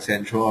example, El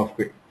Centro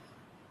earthquake.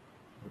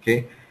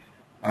 Okay,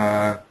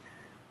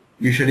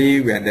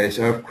 usually when there is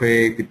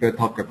earthquake, people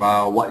talk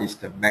about what is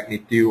the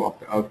magnitude of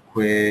the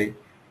earthquake,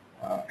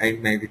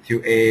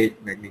 magnitude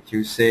 8,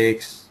 magnitude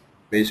 6,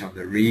 based on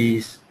the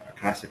risk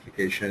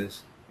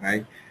classifications,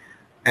 right?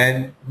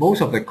 And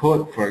most of the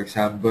code, for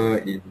example,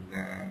 in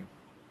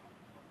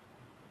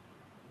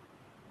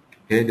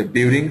the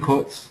building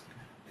codes,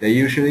 they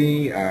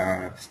usually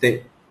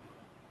state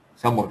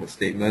some of the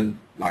statement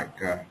like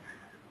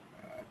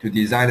to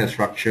design the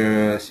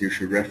structures, you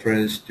should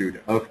reference to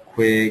the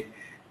earthquake,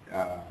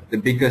 the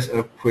biggest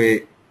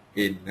earthquake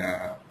in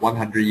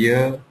 100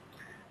 years,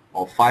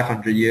 or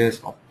 500 years,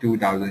 or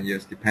 2,000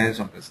 years, depends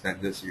on the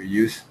standards you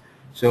use.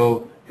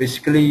 So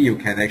basically, you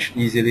can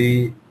actually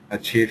easily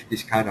achieve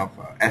this kind of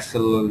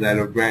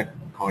accelerogram,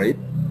 call it,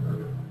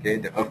 okay,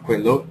 the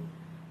earthquake load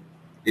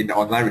in the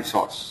online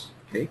resource.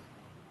 Okay,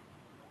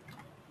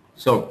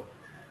 so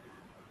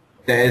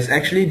there is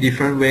actually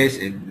different ways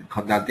in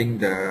conducting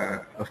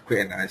the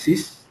earthquake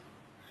analysis.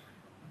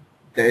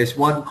 There is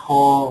one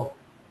called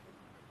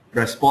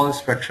response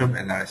spectrum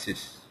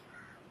analysis.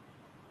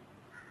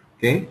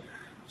 Okay,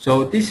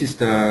 so this is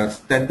the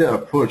standard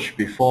approach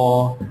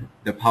before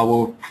the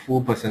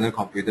powerful personal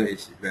computer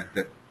is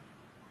invented.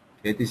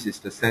 Okay, this is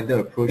the standard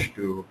approach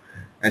to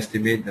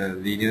estimate the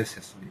linear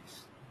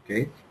seismics.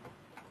 Okay,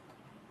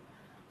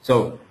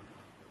 so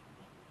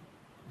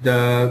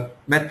the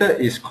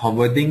method is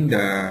converting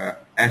the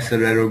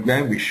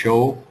accelerogram we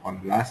show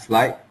on the last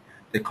slide,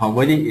 they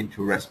convert it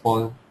into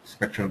response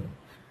spectrum.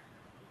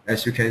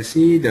 As you can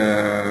see,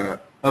 the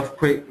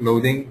earthquake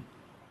loading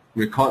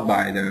recorded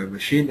by the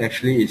machine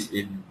actually is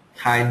in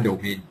time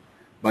domain,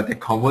 but they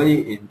convert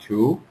it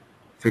into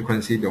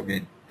frequency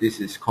domain. This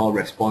is called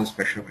response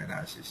spectrum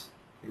analysis.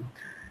 Okay.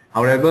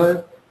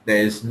 However, there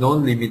is no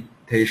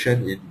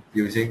limitation in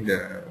using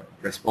the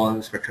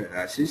response spectrum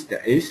analysis.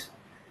 There is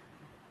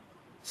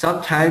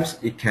sometimes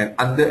it can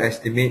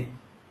underestimate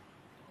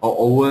or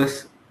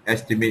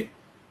overestimate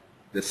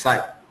the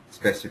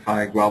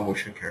site-specified ground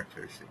motion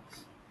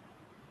characteristics.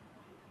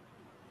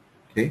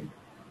 Okay.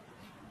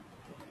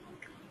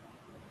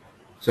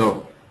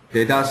 So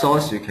data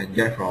source you can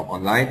get from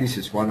online. This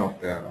is one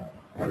of the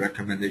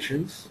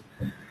recommendations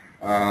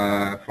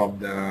from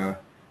the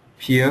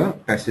PEER,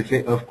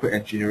 Pacific Earthquake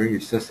Engineering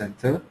Research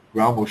Center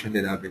ground motion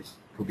database,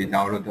 to be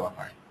downloaded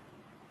online.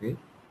 Okay.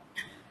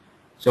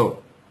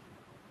 So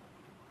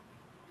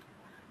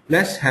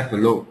let's have a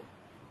look,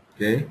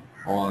 okay,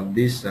 on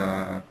these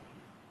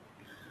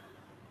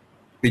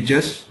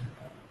bridges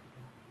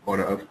for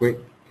the earthquake.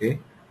 Okay,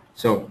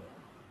 so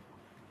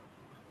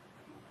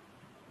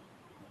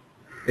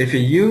If you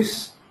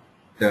use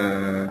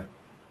the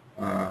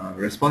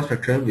response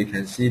spectrum, we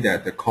can see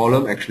that the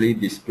column actually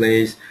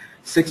displays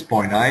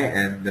 6.9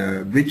 and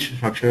the bridge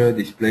structure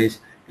displays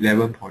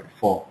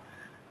 11.4.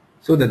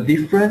 So the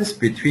difference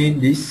between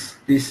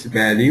these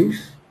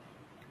values,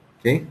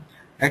 okay,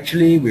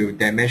 actually will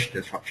damage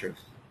the structures.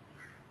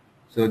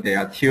 So they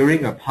are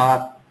tearing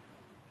apart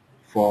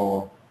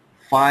for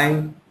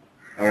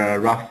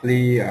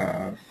roughly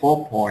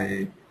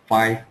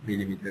 4.5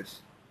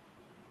 millimeters.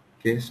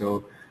 Okay,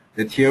 so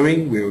the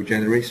tearing will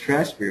generate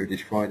stress, will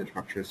destroy the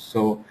structures.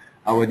 So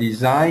our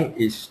design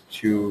is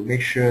to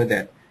make sure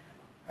that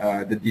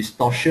the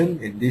distortion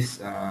in this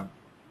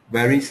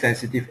very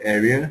sensitive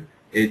area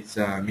is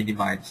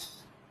minimized,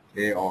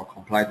 okay, or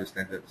comply to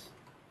standards.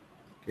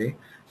 Okay,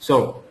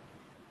 so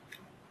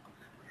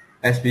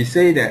as we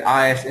say that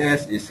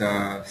RSS is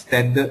a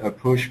standard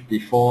approach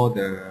before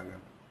the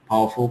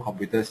powerful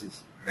computers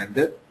is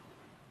invented.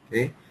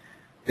 Okay,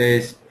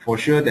 for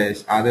sure there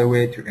is other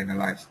way to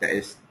analyze. There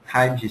is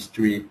time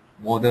history,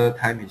 model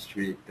time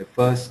history, the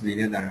first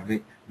linear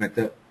dynamic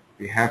method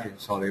we have in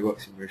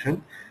SolidWorks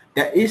simulation.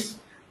 That is,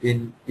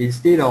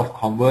 instead of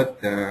convert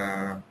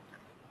the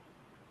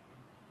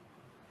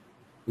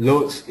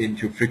loads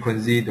into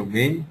frequency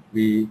domain,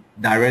 we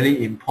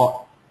directly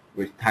import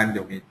with time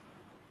domain.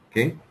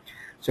 Okay,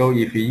 so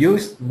if we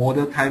use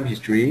model time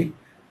history,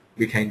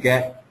 we can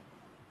get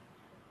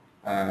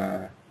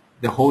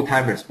the whole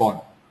time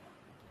response.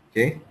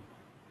 Okay,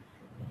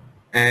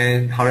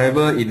 and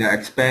however, in the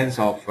expense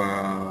of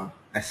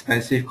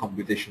expensive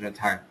computational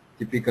time,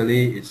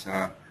 typically it's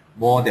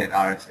more than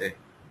RSA.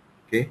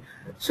 Okay,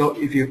 so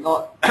if you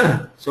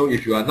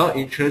are not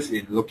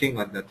interested in looking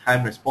at the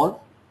time response,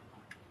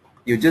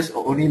 you're just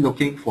only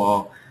looking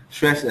for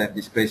stress and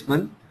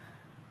displacement.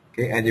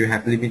 Okay, and you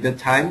have limited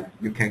time,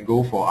 you can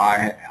go for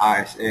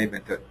RSA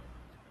method.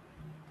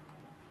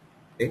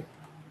 Okay,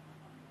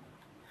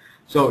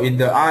 so in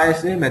the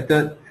RSA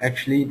method,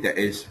 actually there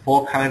is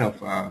 4 kind of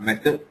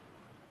method.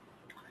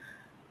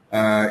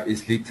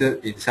 Is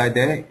listed inside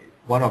there.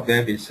 One of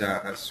them is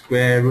a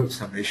square root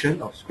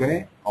summation of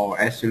square or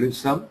absolute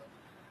sum,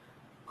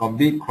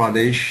 complete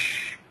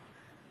quadratic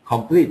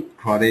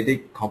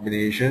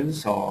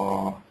combinations,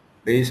 or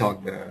based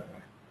on the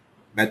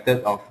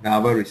method of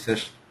Naval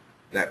Research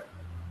Lab,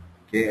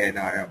 okay,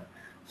 NRL.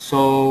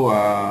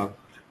 So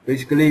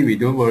basically we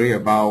don't worry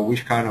about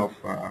which kind of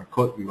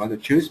code we want to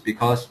choose,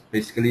 because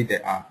basically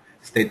they are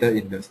stated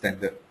in the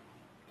standard.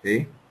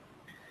 Okay.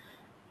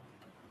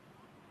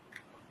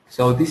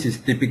 So this is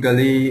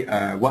typically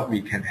what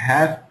we can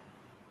have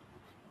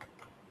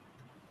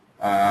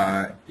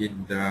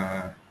in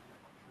the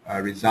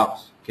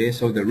results. Okay,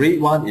 so the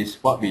red one is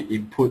what we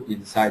input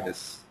inside the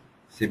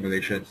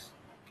simulations.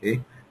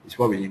 Okay, it's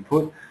what we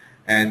input,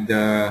 and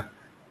the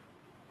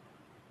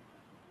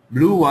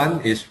blue one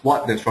is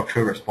what the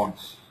structure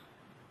response.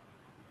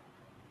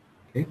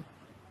 Okay,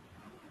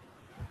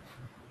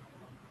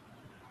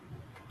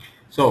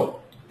 so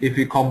if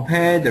we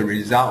compare the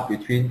result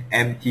between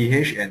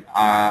MTH and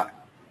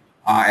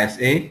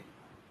RSA,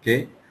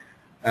 okay,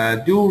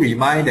 do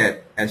remind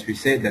that, as we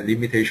said, the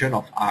limitation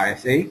of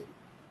RSA,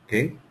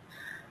 okay,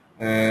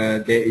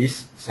 there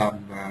is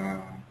some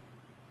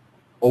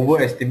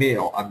overestimate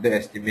or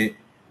underestimate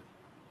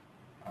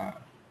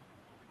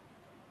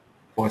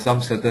for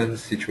some certain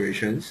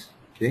situations.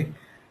 Okay,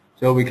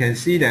 so we can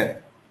see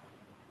that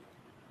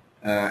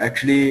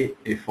actually,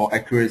 if for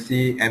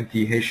accuracy,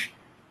 MTH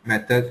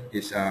method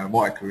is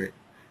more accurate.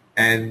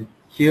 And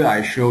here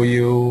I show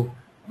you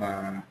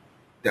the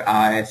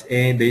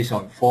RSA based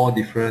on 4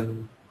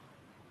 different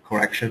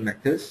correction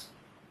methods.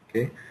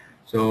 Okay,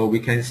 so we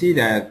can see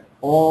that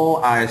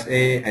all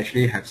RSA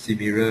actually have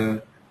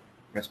similar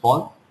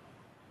response.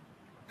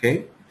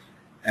 Okay,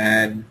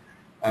 and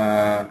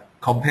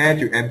compared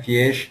to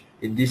MTH,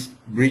 in this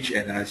bridge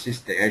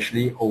analysis, they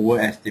actually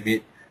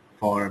overestimate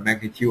for a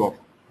magnitude of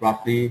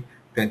roughly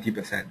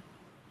 20%.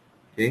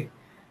 Okay,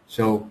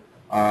 so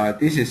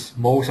this is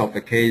most of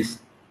the case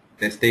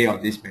that stay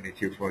on this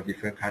magnitude for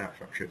different kind of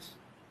structures.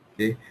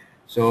 Okay,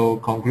 so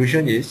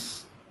conclusion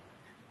is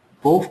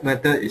both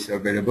method is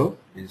available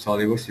in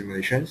SolidWorks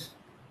simulations.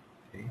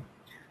 Okay,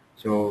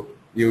 so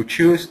you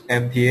choose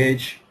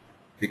MTH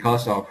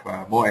because of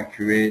more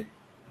accurate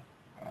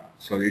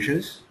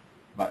solutions,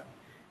 but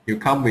you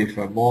come with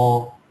a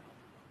more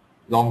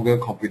longer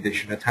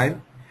computational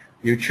time.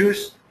 You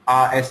choose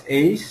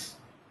RSAs,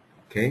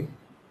 okay,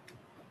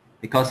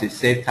 because it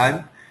saves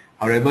time.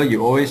 However,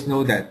 you always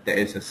know that there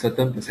is a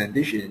certain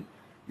percentage,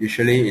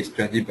 usually it's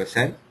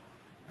 20%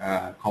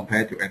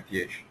 compared to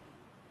MTH.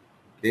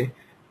 Okay,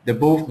 the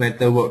both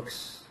method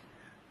works.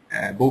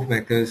 Both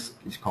methods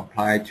is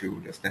complied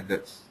to the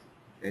standards.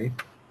 Okay,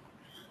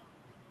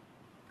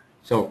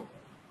 so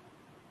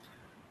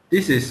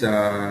this is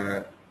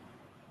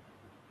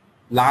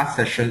last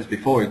sessions.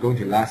 Before we go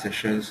to last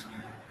sessions,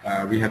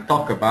 we have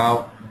talked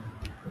about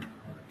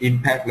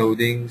impact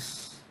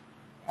loadings,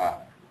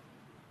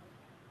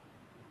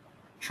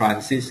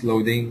 transit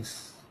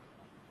loadings,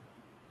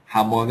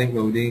 harmonic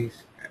loadings,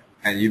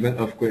 and even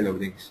earthquake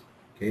loadings.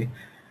 Okay,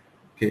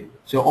 Okay,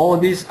 so all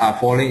these are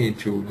falling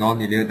into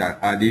linear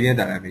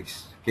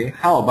dynamics. Okay,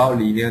 how about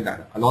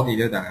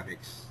non-linear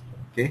dynamics?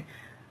 Okay,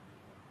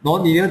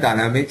 non-linear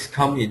dynamics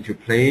come into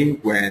play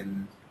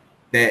when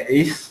there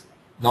is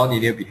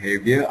non-linear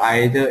behavior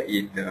either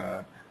in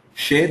the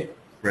shape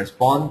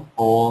response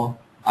or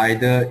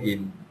either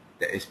in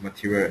there is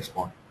material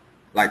response,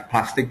 like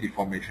plastic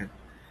deformation.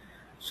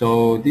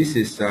 So this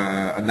is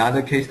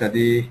another case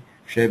study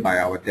shared by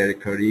our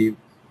delivery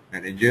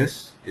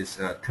managers. It's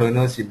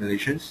Turner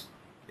simulations.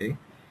 Okay,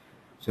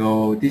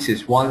 so this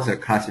is once a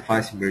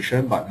classified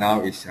simulation, but now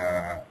it's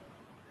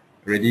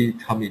already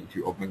come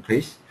into open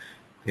case.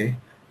 Okay,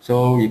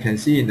 so you can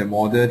see in the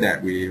model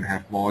that we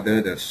have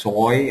modeled the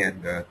soil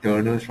and the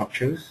Turner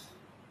structures.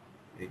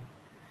 Okay.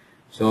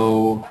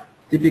 So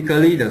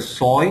typically the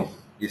soil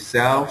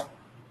itself,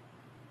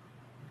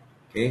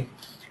 okay,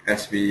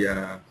 as we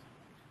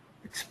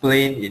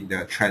explained in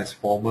the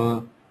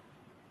transformer,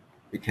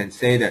 we can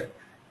say that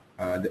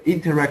the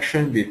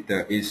interaction with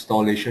the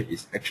installation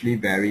is actually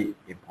very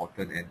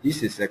important, and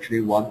this is actually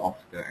one of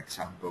the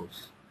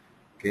examples.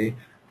 Okay,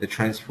 the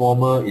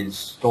transformer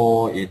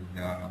installed in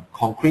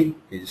concrete,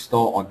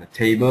 installed on the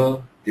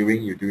table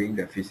during you're doing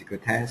the physical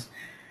test,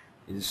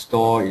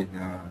 installed in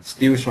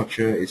steel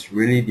structure is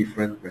really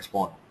different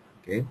response.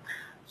 Okay,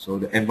 so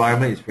the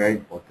environment is very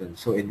important.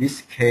 So in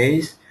this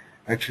case,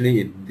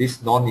 actually in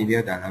this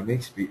non-linear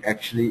dynamics, we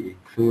actually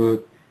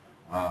include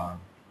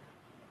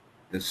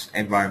this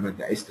environment,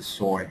 that is the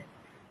soil.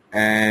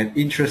 And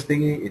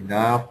interestingly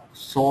enough,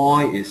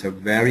 soil is a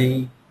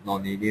very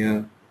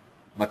non-linear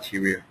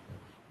material.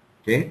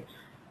 Okay.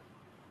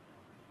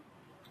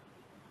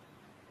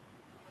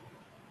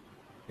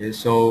 Okay,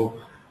 so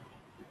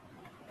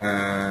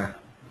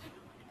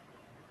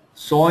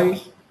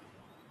soil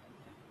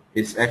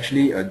is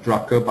actually a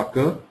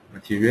Drucker-Bucker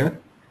material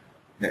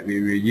that we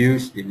will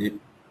use in it.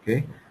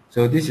 Okay,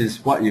 so this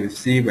is what you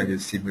see when you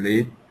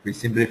simulate. We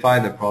simplify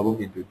the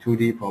problem into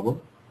 2D problem.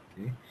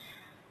 Okay,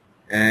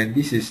 and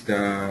this is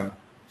the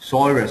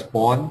soil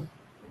response.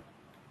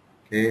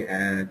 Okay,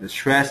 and the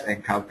stress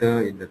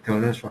encountered in the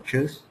Turner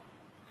structures,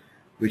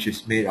 which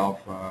is made of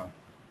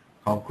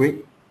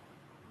concrete.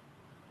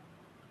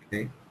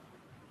 Okay,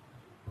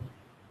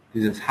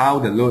 this is how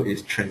the load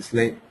is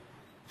translated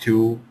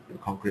to the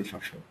concrete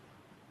structure.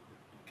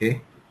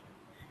 Okay,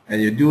 and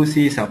you do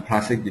see some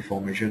plastic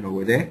deformation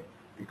over there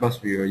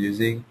because we are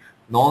using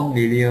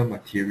non-linear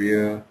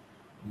material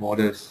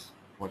models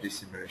for these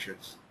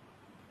simulations.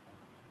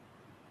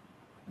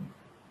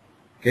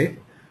 Okay,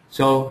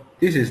 so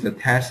this is the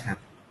test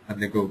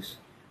undergoes.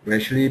 We're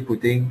actually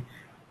putting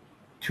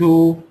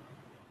 2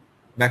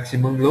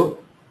 maximum load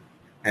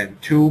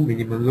and 2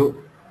 minimum load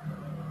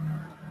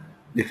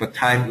with a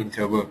time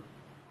interval.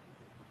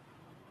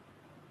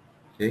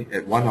 Okay,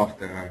 at one of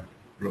the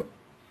load.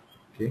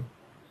 Okay,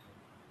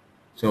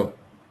 so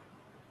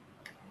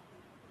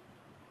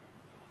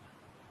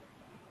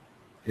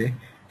okay,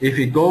 if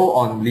we go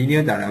on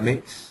linear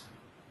dynamics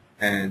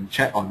and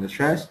check on the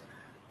stress,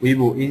 we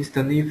will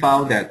instantly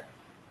found that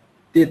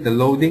did the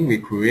loading we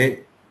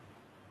create,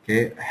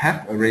 okay,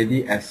 have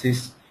already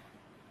assist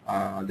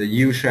the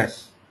yield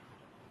stress.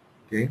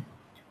 Okay,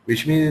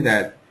 which means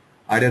that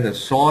either the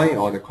soil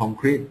or the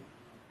concrete,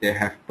 they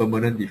have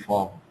permanent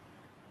deform.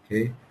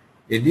 Okay,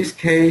 in this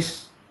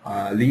case,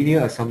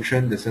 linear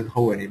assumption doesn't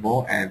hold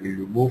anymore, and we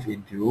will move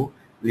into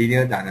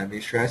linear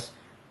dynamic stress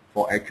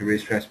for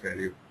accurate stress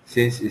value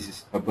since it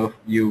is above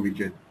yield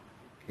region.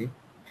 Okay,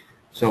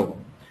 so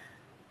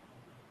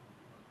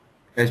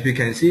as we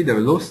can see, the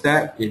load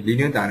step in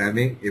linear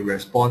dynamic, it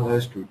responds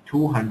us to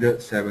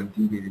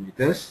 270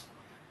 millimeters,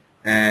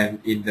 and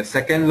in the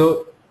second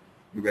load,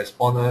 it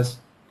responds us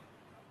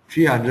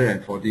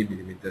 340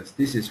 millimeters.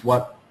 This is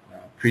what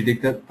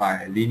predicted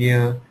by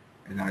linear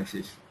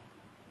analysis.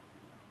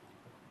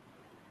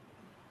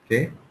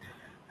 Okay.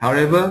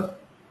 However,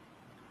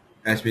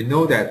 as we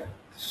know that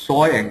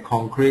soil and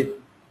concrete,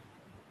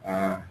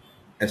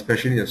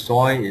 especially the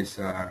soil, is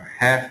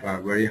have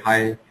a very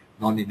high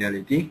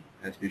non-linearity,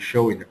 as we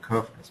show in the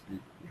curve as we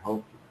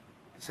hope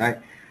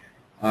beside.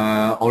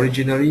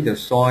 Originally, the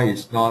soil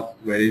is not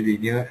very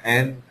linear,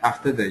 and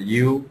after the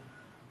yield,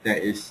 there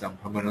is some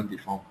permanent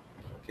deform.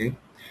 Okay,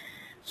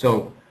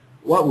 so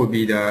what would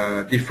be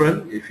the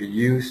difference if we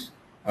use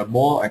a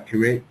more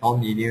accurate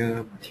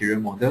non-linear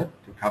material model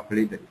to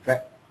calculate the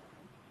effect?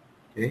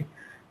 Okay,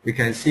 we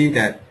can see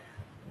that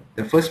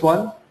the first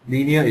one,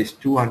 linear, is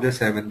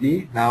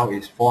 270, now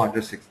is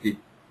 460.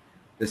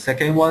 The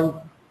second one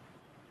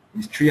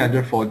is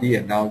 340,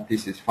 and now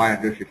this is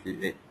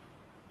 558.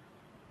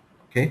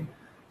 Okay,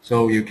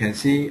 so you can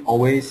see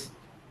always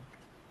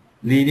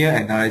linear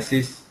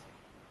analysis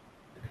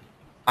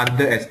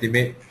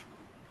underestimate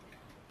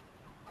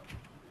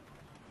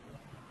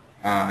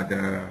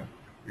the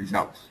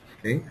results.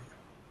 Okay.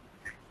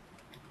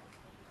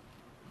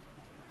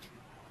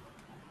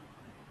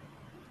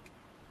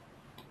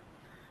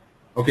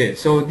 Okay,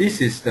 so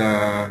this is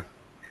the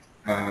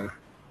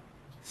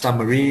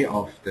summary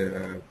of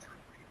the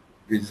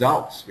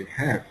results we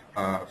have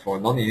for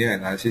nonlinear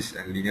analysis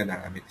and linear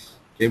dynamics.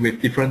 okay,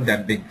 with different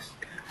dampings.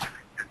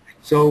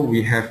 So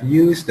we have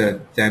used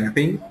the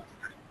damping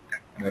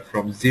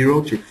from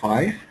 0 to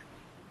 5,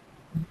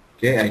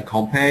 okay, and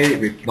compare it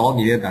with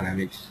non-linear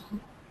dynamics.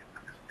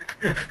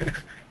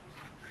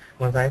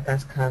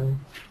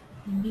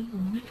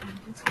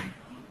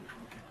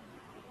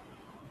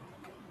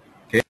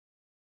 Okay.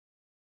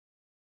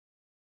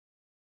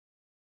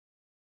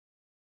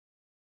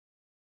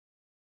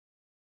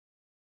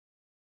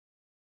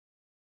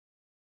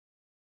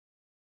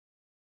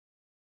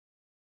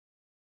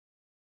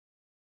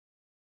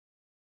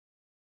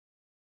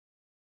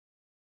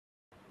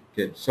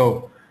 Okay,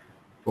 so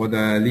for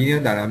the linear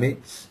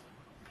dynamics,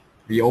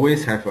 we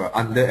always have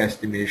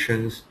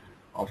underestimations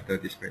of the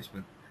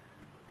displacement.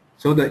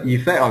 So the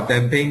effect of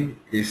damping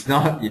is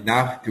not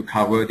enough to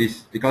cover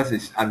this because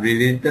it's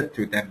unrelated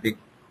to damping.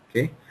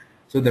 Okay,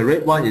 so the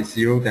red one is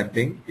zero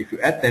damping. If you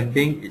add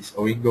damping, it's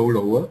only go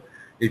lower.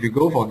 If you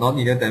go for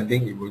non-linear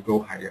damping, it will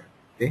go higher.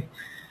 Okay,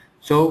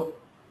 so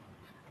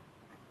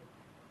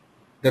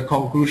the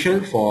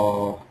conclusion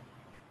for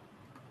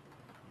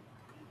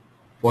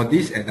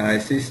this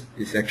analysis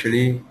is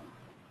actually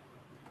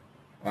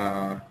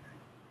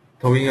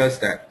telling us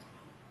that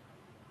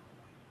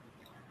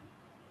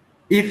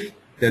if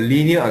the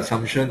linear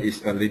assumption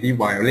is already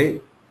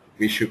violated,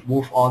 we should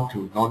move on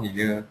to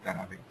non-linear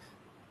dynamics.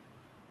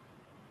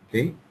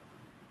 Okay,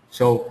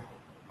 so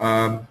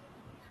let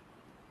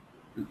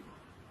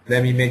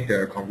me make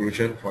the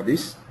conclusion for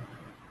this.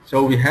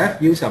 So we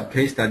have used some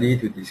case study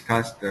to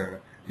discuss the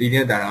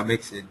linear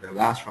dynamics in the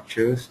large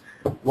structures,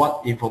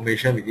 what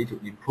information we need to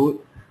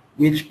input,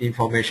 which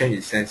information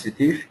is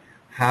sensitive,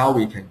 how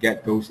we can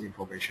get those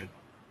information.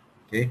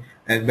 Okay,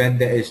 and when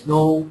there is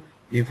no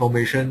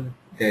information,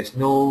 there is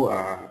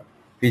no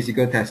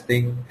physical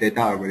testing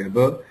data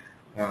available,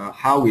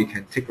 how we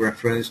can take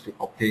reference to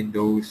obtain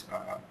those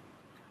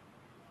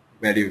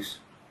values.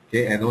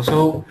 Okay, and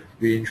also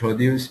we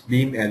introduce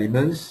beam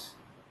elements.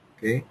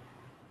 Okay,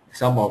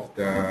 some of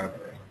the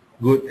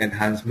good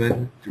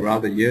enhancement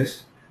throughout the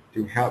years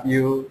to help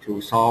you to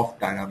solve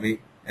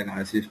dynamic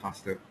analysis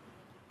faster.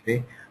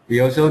 Okay, we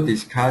also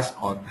discuss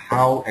on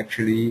how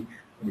actually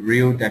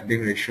real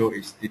damping ratio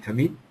is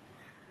determined,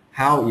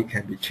 how it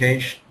can be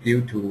changed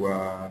due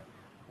to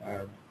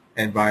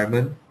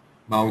environment,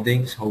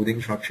 mouldings,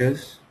 holding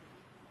structures,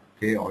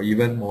 okay, or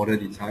even model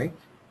design.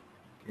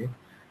 Okay,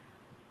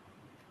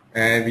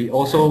 and we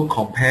also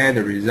compare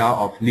the result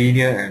of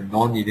linear and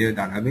non-linear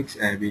dynamics,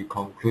 and we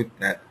conclude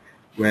that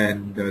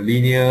when the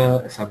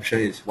linear assumption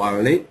is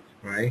violated,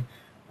 right,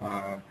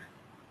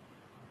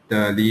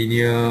 the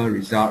linear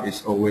result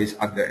is always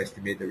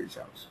underestimate the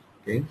results.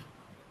 Okay,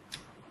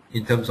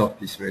 in terms of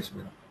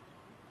displacement.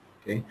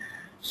 Okay,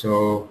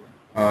 so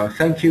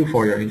thank you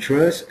for your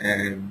interest,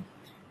 and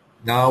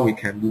now we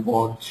can move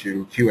on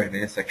to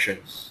Q&A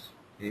sections.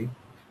 Okay,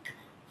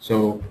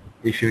 so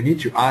if you need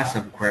to ask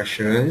some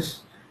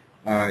questions,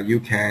 you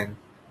can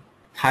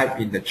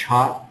type in the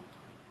chat,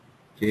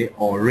 okay,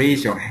 or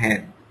raise your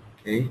hand,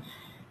 okay,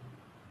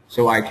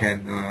 so I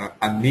can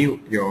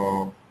unmute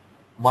your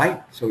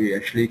mic so you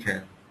actually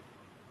can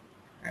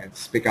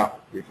speak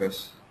up with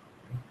us.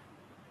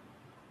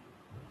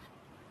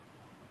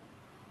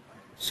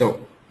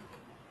 So,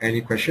 any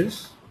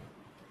questions?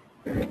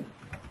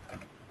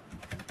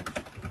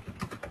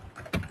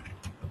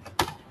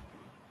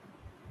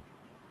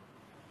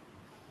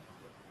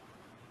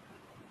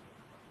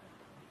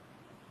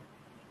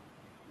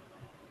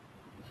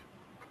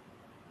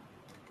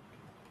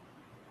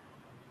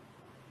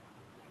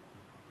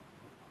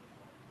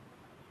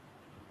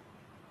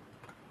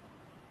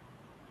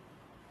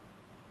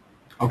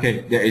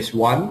 Okay, there is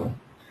one.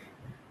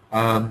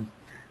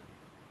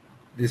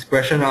 This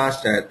question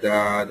asks that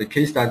the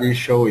case study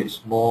show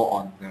is more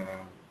on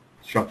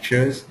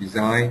structures,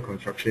 design,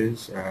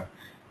 constructions.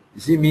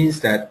 Does it means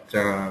that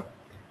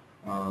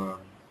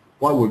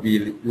what would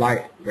be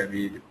like when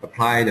we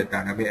apply the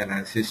dynamic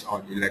analysis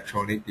on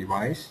electronic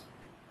device?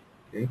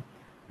 Okay,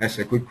 that's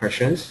a good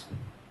question.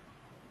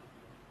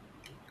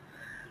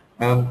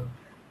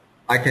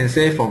 I can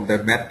say from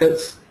the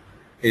methods,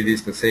 it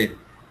is the same.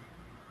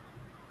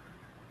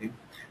 Okay.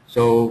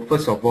 So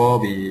first of all,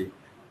 we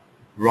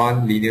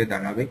run linear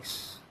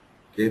dynamics.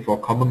 Okay, for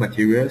common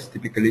materials,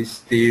 typically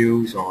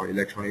steels or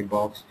electronic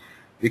box,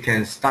 we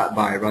can start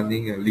by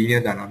running a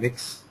linear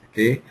dynamics.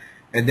 Okay,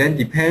 and then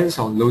depends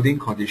on loading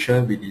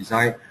condition, we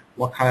decide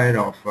what kind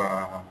of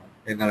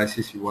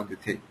analysis we want to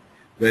take,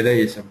 whether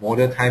it's a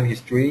model time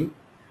history,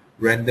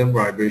 random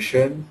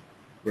vibration,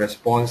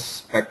 response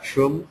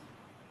spectrum,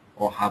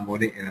 or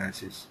harmonic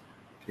analysis.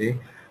 Okay,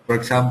 for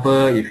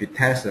example, if you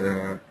test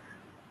a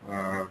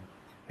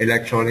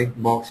electronic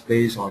box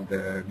based on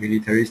the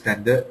military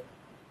standard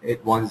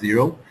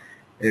 810,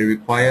 it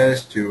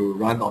requires to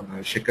run on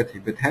a shaker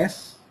table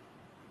test.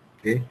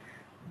 Okay,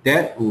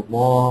 that would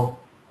more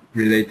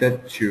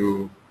related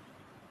to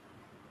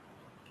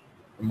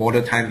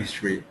model time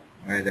history.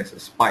 Right, there's a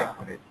spike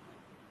on it.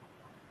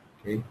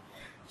 Okay,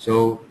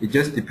 so it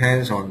just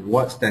depends on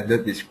what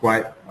standard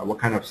describe what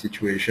kind of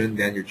situation,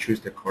 then you choose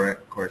the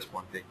correct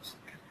corresponding.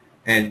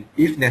 And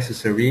if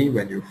necessary,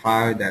 when you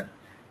find that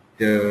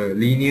the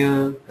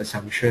linear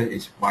assumption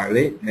is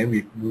violated, then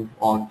we move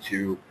on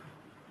to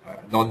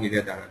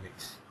nonlinear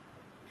dynamics.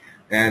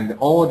 And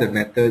all the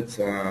methods,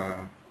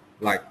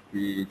 like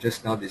we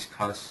just now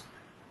discussed,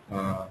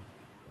 how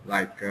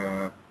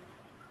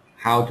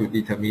to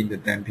determine the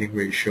damping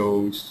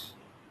ratios,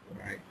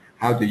 right?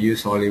 How to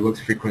use SolidWorks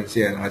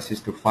frequency analysis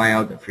to find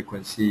out the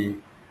frequency,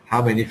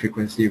 how many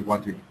frequency you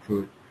want to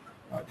include.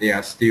 They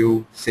are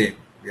still same.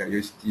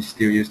 You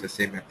still use the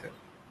same method.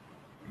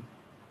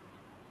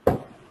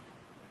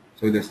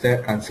 So does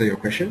that answer your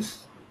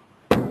questions?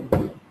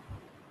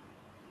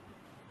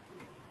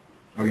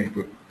 Okay,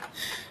 good.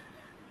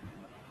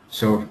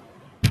 So,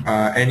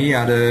 any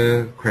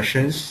other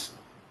questions?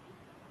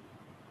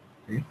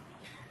 Okay.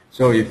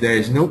 So if there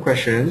is no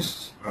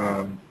questions,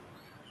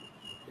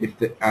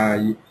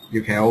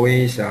 you can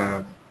always,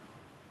 if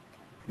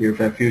you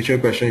have future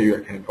questions, you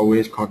can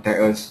always contact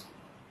us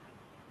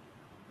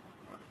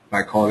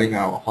by calling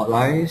our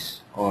hotlines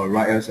or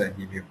write us an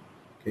email.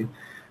 Okay.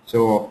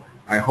 So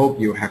I hope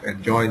you have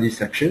enjoyed these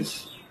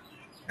sections,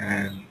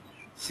 and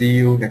see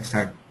you next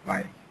time.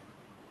 Bye.